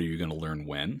what are you going to learn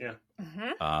when?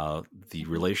 Yeah. The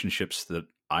relationships that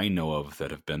I know of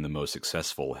that have been the most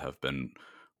successful have been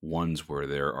ones where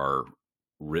there are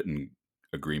written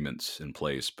agreements in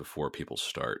place before people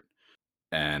start.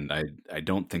 And I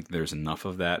don't think there's enough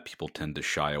of that. People tend to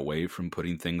shy away from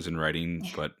putting things in writing,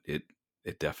 but it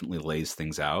definitely lays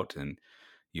things out, and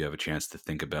you have a chance to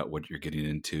think about what you're getting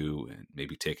into and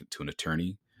maybe take it to an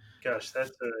attorney. Gosh,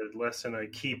 that's a lesson I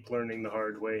keep learning the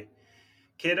hard way.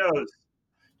 Kiddos,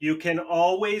 you can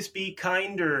always be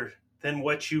kinder than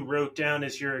what you wrote down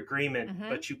as your agreement,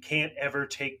 but you can't ever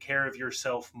take care of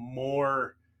yourself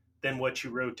more than what you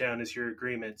wrote down as your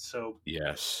agreement. So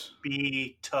yes,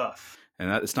 be tough. And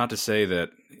that, it's not to say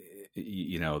that,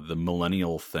 you know, the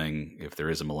millennial thing, if there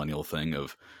is a millennial thing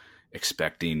of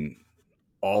expecting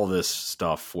all this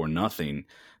stuff for nothing,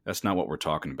 that's not what we're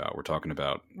talking about. We're talking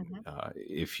about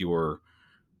if you're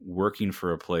working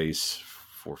for a place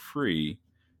for free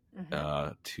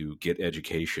to get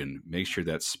education, make sure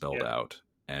that's spelled out,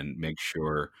 and make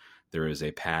sure there is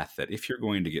a path that if you're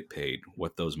going to get paid,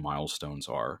 what those milestones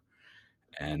are.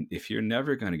 And if you're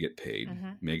never going to get paid,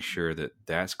 make sure that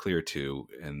that's clear too.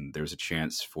 And there's a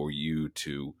chance for you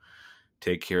to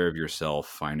take care of yourself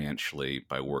financially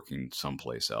by working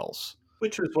someplace else.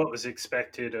 Which was what was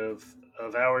expected of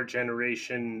our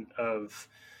generation of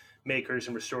makers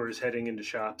and restorers heading into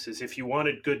shops, is if you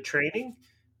wanted good training,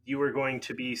 you were going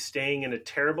to be staying in a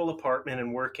terrible apartment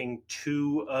and working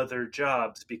 2 other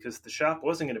jobs because the shop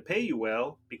wasn't going to pay you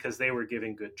well because they were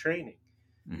giving good training.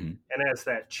 Mm-hmm. And as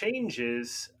that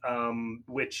changes,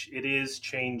 which it is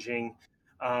changing,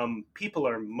 people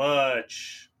are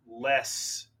much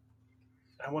less,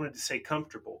 I wanted to say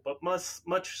comfortable, but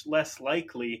much less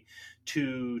likely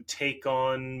to take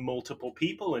on multiple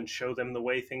people and show them the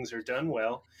way things are done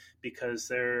well because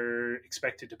they're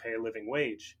expected to pay a living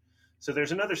wage. So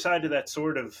there's another side to that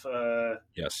sort of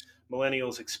Yes.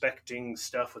 millennials expecting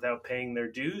stuff without paying their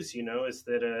dues, is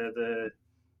that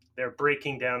they're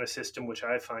breaking down a system which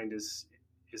I find is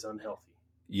unhealthy.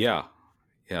 Yeah.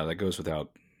 That goes without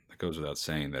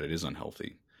saying that it is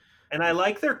unhealthy. And I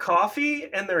like their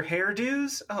coffee and their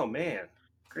hairdos. Oh man,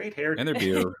 great hairdo. And their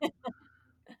beer.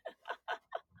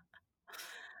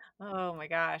 Oh my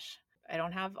gosh. I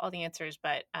don't have all the answers,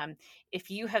 but if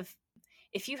you've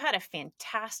had a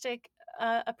fantastic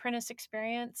apprentice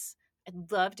experience,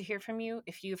 I'd love to hear from you.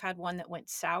 If you've had one that went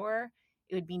sour,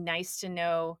 it would be nice to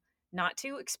know, not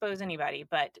to expose anybody,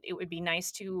 but it would be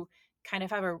nice to kind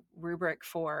of have a rubric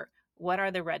for what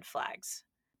are the red flags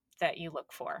that you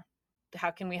look for.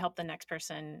 How can we help the next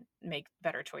person make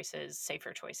better choices,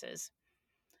 safer choices?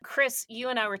 Chris, you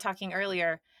and I were talking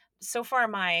earlier. So far,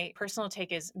 my personal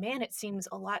take is, man, it seems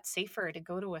a lot safer to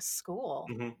go to a school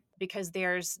because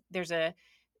there's a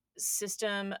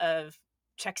system of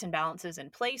checks and balances in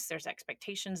place. There's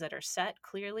expectations that are set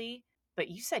clearly. But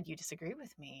you said you disagree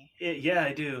with me. Yeah,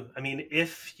 I do. I mean,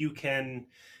 if you can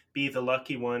be the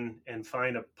lucky one and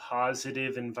find a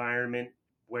positive environment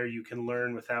where you can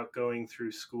learn without going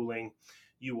through schooling,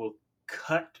 you will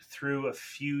cut through a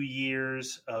few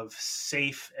years of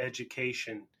safe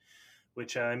education,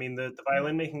 which, the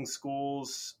violin making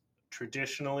schools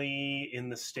traditionally in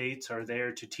the States are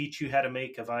there to teach you how to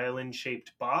make a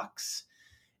violin-shaped box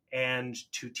and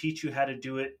to teach you how to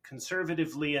do it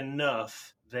conservatively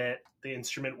enough that the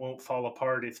instrument won't fall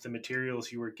apart if the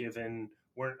materials you were given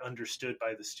weren't understood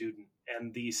by the student.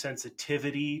 And the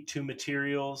sensitivity to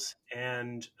materials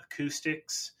and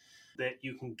acoustics that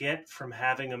you can get from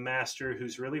having a master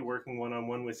who's really working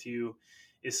one-on-one with you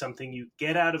is something you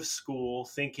get out of school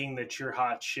thinking that you're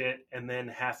hot shit and then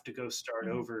have to go start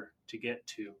over to get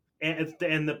to.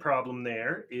 And the problem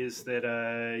there is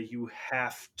that you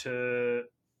have to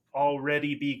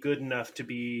already be good enough to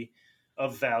be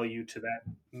of value to that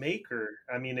maker.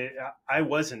 I mean, I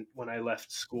wasn't when I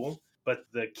left school, but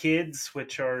the kids,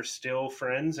 which are still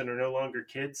friends and are no longer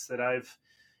kids that I've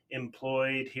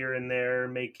employed here and there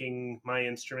making my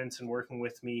instruments and working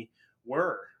with me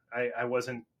were. I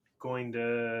wasn't going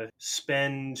to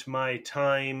spend my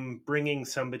time bringing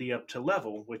somebody up to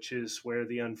level, which is where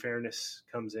the unfairness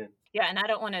comes in. Yeah, and I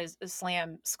don't want to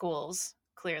slam schools,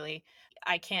 clearly.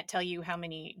 I can't tell you how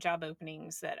many job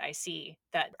openings that I see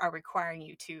that are requiring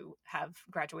you to have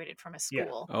graduated from a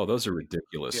school. Yeah. Oh, those are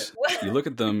ridiculous. Yeah. You look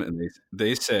at them and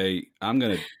they say, "I'm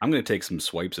gonna take some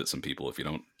swipes at some people if you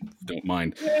don't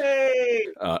mind." Yay!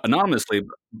 Anonymously,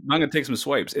 I'm gonna take some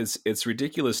swipes. It's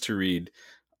ridiculous to read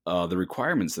the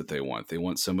requirements that they want. They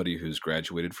want somebody who's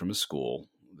graduated from a school.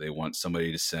 They want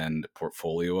somebody to send a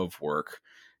portfolio of work.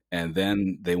 And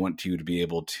then they want you to be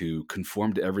able to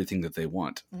conform to everything that they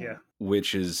want. Yeah.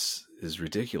 Which is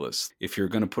ridiculous. If you're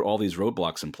going to put all these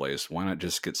roadblocks in place, why not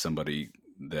just get somebody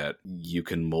that you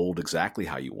can mold exactly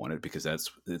how you want it? Because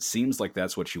it seems like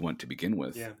that's what you want to begin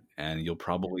with. Yeah. And you'll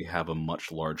probably have a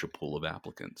much larger pool of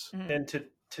applicants. And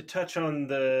to touch on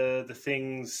the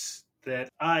things that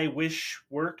I wish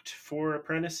worked for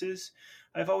apprentices,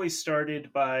 I've always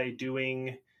started by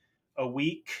doing a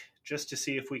week just to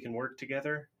see if we can work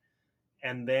together.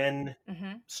 And then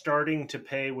starting to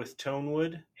pay with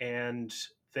Tonewood, and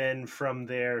then from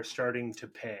there starting to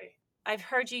pay. I've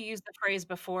heard you use the phrase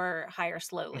before, hire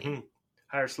slowly.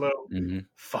 Hire slow,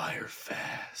 fire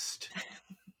fast.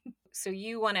 So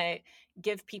you want to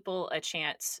give people a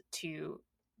chance to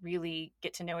really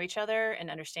get to know each other and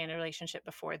understand a relationship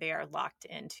before they are locked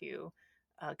into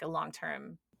a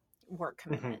long-term work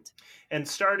commitment. And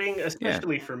starting,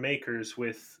 especially for makers,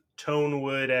 with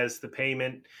Tonewood as the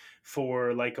payment.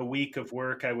 For like a week of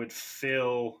work, I would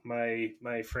fill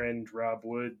my friend Rob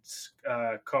Wood's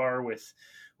car with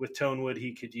Tonewood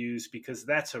he could use, because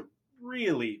that's a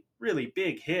really, really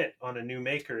big hit on a new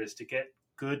maker, is to get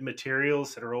good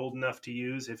materials that are old enough to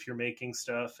use if you're making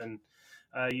stuff, and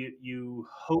you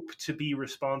hope to be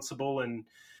responsible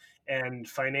and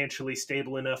financially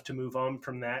stable enough to move on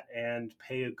from that and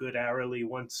pay a good hourly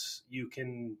once you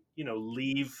can,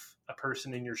 leave a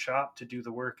person in your shop to do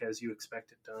the work as you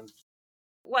expect it done.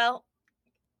 Well,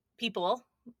 people,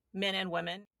 men and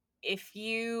women, if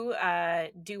you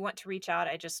do want to reach out,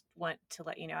 I just want to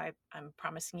let you know I'm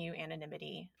promising you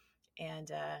anonymity,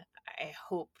 and I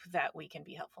hope that we can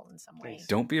be helpful in some way.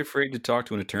 Don't be afraid to talk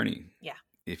to an attorney. Yeah.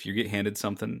 If you get handed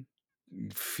something,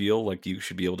 feel like you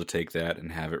should be able to take that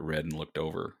and have it read and looked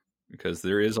over, because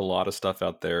there is a lot of stuff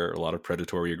out there, a lot of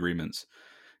predatory agreements.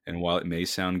 And while it may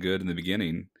sound good in the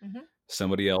beginning,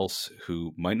 somebody else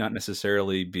who might not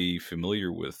necessarily be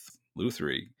familiar with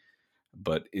Luthery,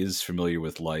 but is familiar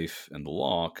with life and the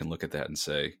law, can look at that and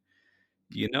say,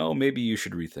 maybe you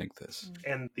should rethink this.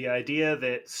 And the idea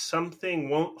that something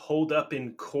won't hold up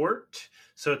in court,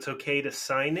 so it's okay to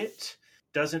sign it,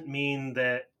 doesn't mean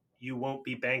that you won't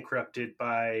be bankrupted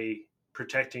by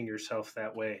protecting yourself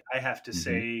that way. I have to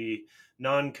say,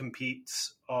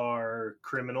 non-competes are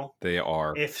criminal. They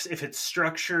are. If it's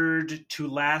structured to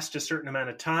last a certain amount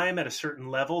of time at a certain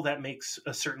level, that makes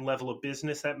a certain level of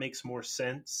business, that makes more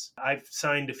sense. I've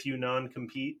signed a few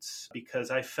non-competes because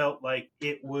I felt like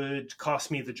it would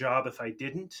cost me the job if I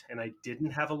didn't, and I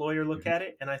didn't have a lawyer look at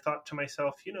it. And I thought to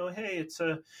myself, hey,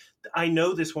 I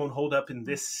know this won't hold up in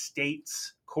this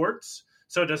state's courts,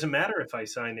 so it doesn't matter if I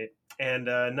sign it. And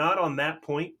not on that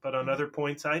point, but on other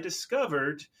points, I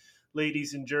discovered,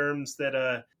 ladies and germs,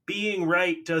 that being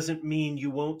right doesn't mean you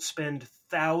won't spend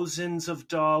thousands of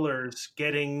dollars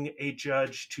getting a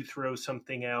judge to throw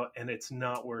something out, and it's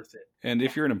not worth it. And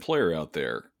if you're an employer out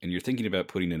there and you're thinking about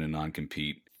putting in a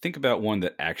non-compete, think about one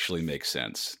that actually makes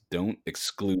sense. Don't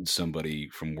exclude somebody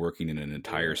from working in an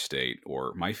entire state.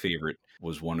 Or my favorite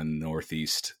was one in the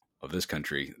Northeast of this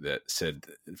country that said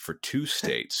for 2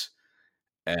 states.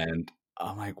 And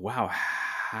I'm like, wow,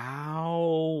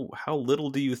 how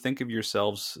little do you think of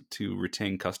yourselves to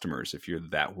retain customers if you're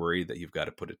that worried that you've got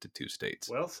to put it to 2 states?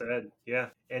 Well said. Yeah.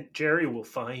 And Jerry will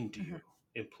find you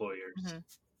employers.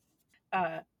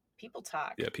 People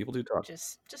talk. Yeah, people do talk.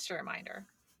 Just a reminder.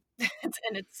 And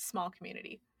it's a small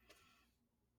community.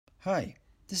 Hi,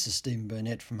 this is Stephen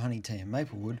Burnett from Honey Tea and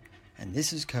Maplewood, and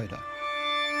this is Coda.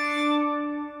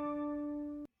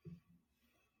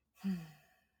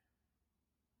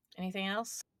 Anything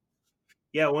else?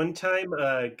 Yeah, one time,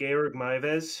 Georg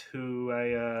Maives, who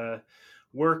I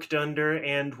worked under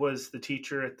and was the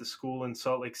teacher at the school in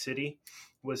Salt Lake City,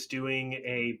 was doing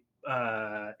a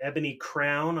ebony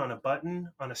crown on a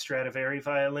button on a Stradivari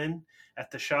violin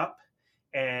at the shop.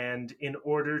 And in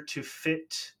order to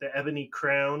fit the ebony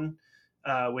crown,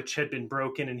 which had been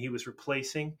broken and he was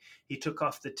replacing, he took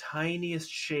off the tiniest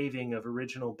shaving of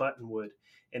original buttonwood.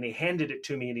 And he handed it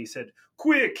to me and he said,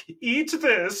 "Quick, eat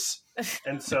this."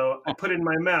 And so I put it in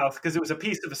my mouth because it was a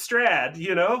piece of a strad,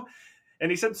 And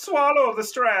he said, "Swallow the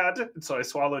strad." And so I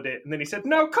swallowed it. And then he said,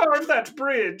 "Now carve that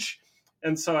bridge."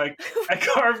 And so I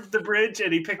carved the bridge,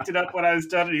 and he picked it up when I was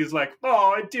done. And he was like,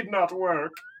 "Oh, it did not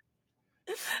work."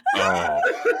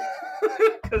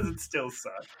 Because it still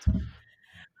sucked.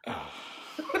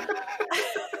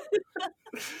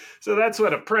 So that's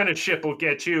what apprenticeship will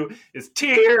get you, is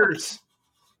tears.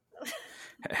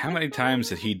 How many times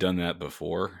had he done that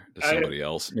before to somebody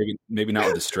else? Maybe not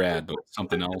with the strad, but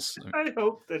something else. I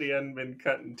hope that he hadn't been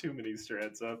cutting too many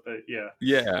strands up, but yeah.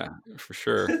 Yeah, for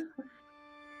sure.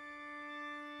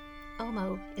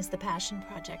 OMO is the passion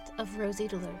project of Rozie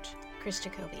DeLoach, Chris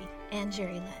Jacoby, and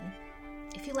Jerry Lynn.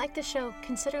 If you like the show,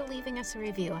 consider leaving us a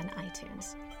review on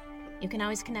iTunes. You can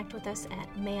always connect with us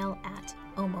at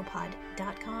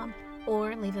mail@omopod.com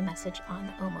or leave a message on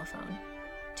the OMO phone,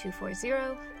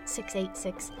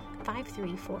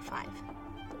 240-686-5345.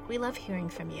 We love hearing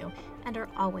from you and are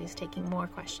always taking more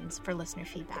questions for listener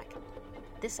feedback.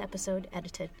 This episode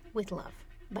edited with love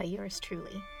by yours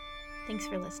truly. Thanks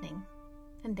for listening,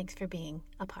 and thanks for being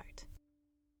a part.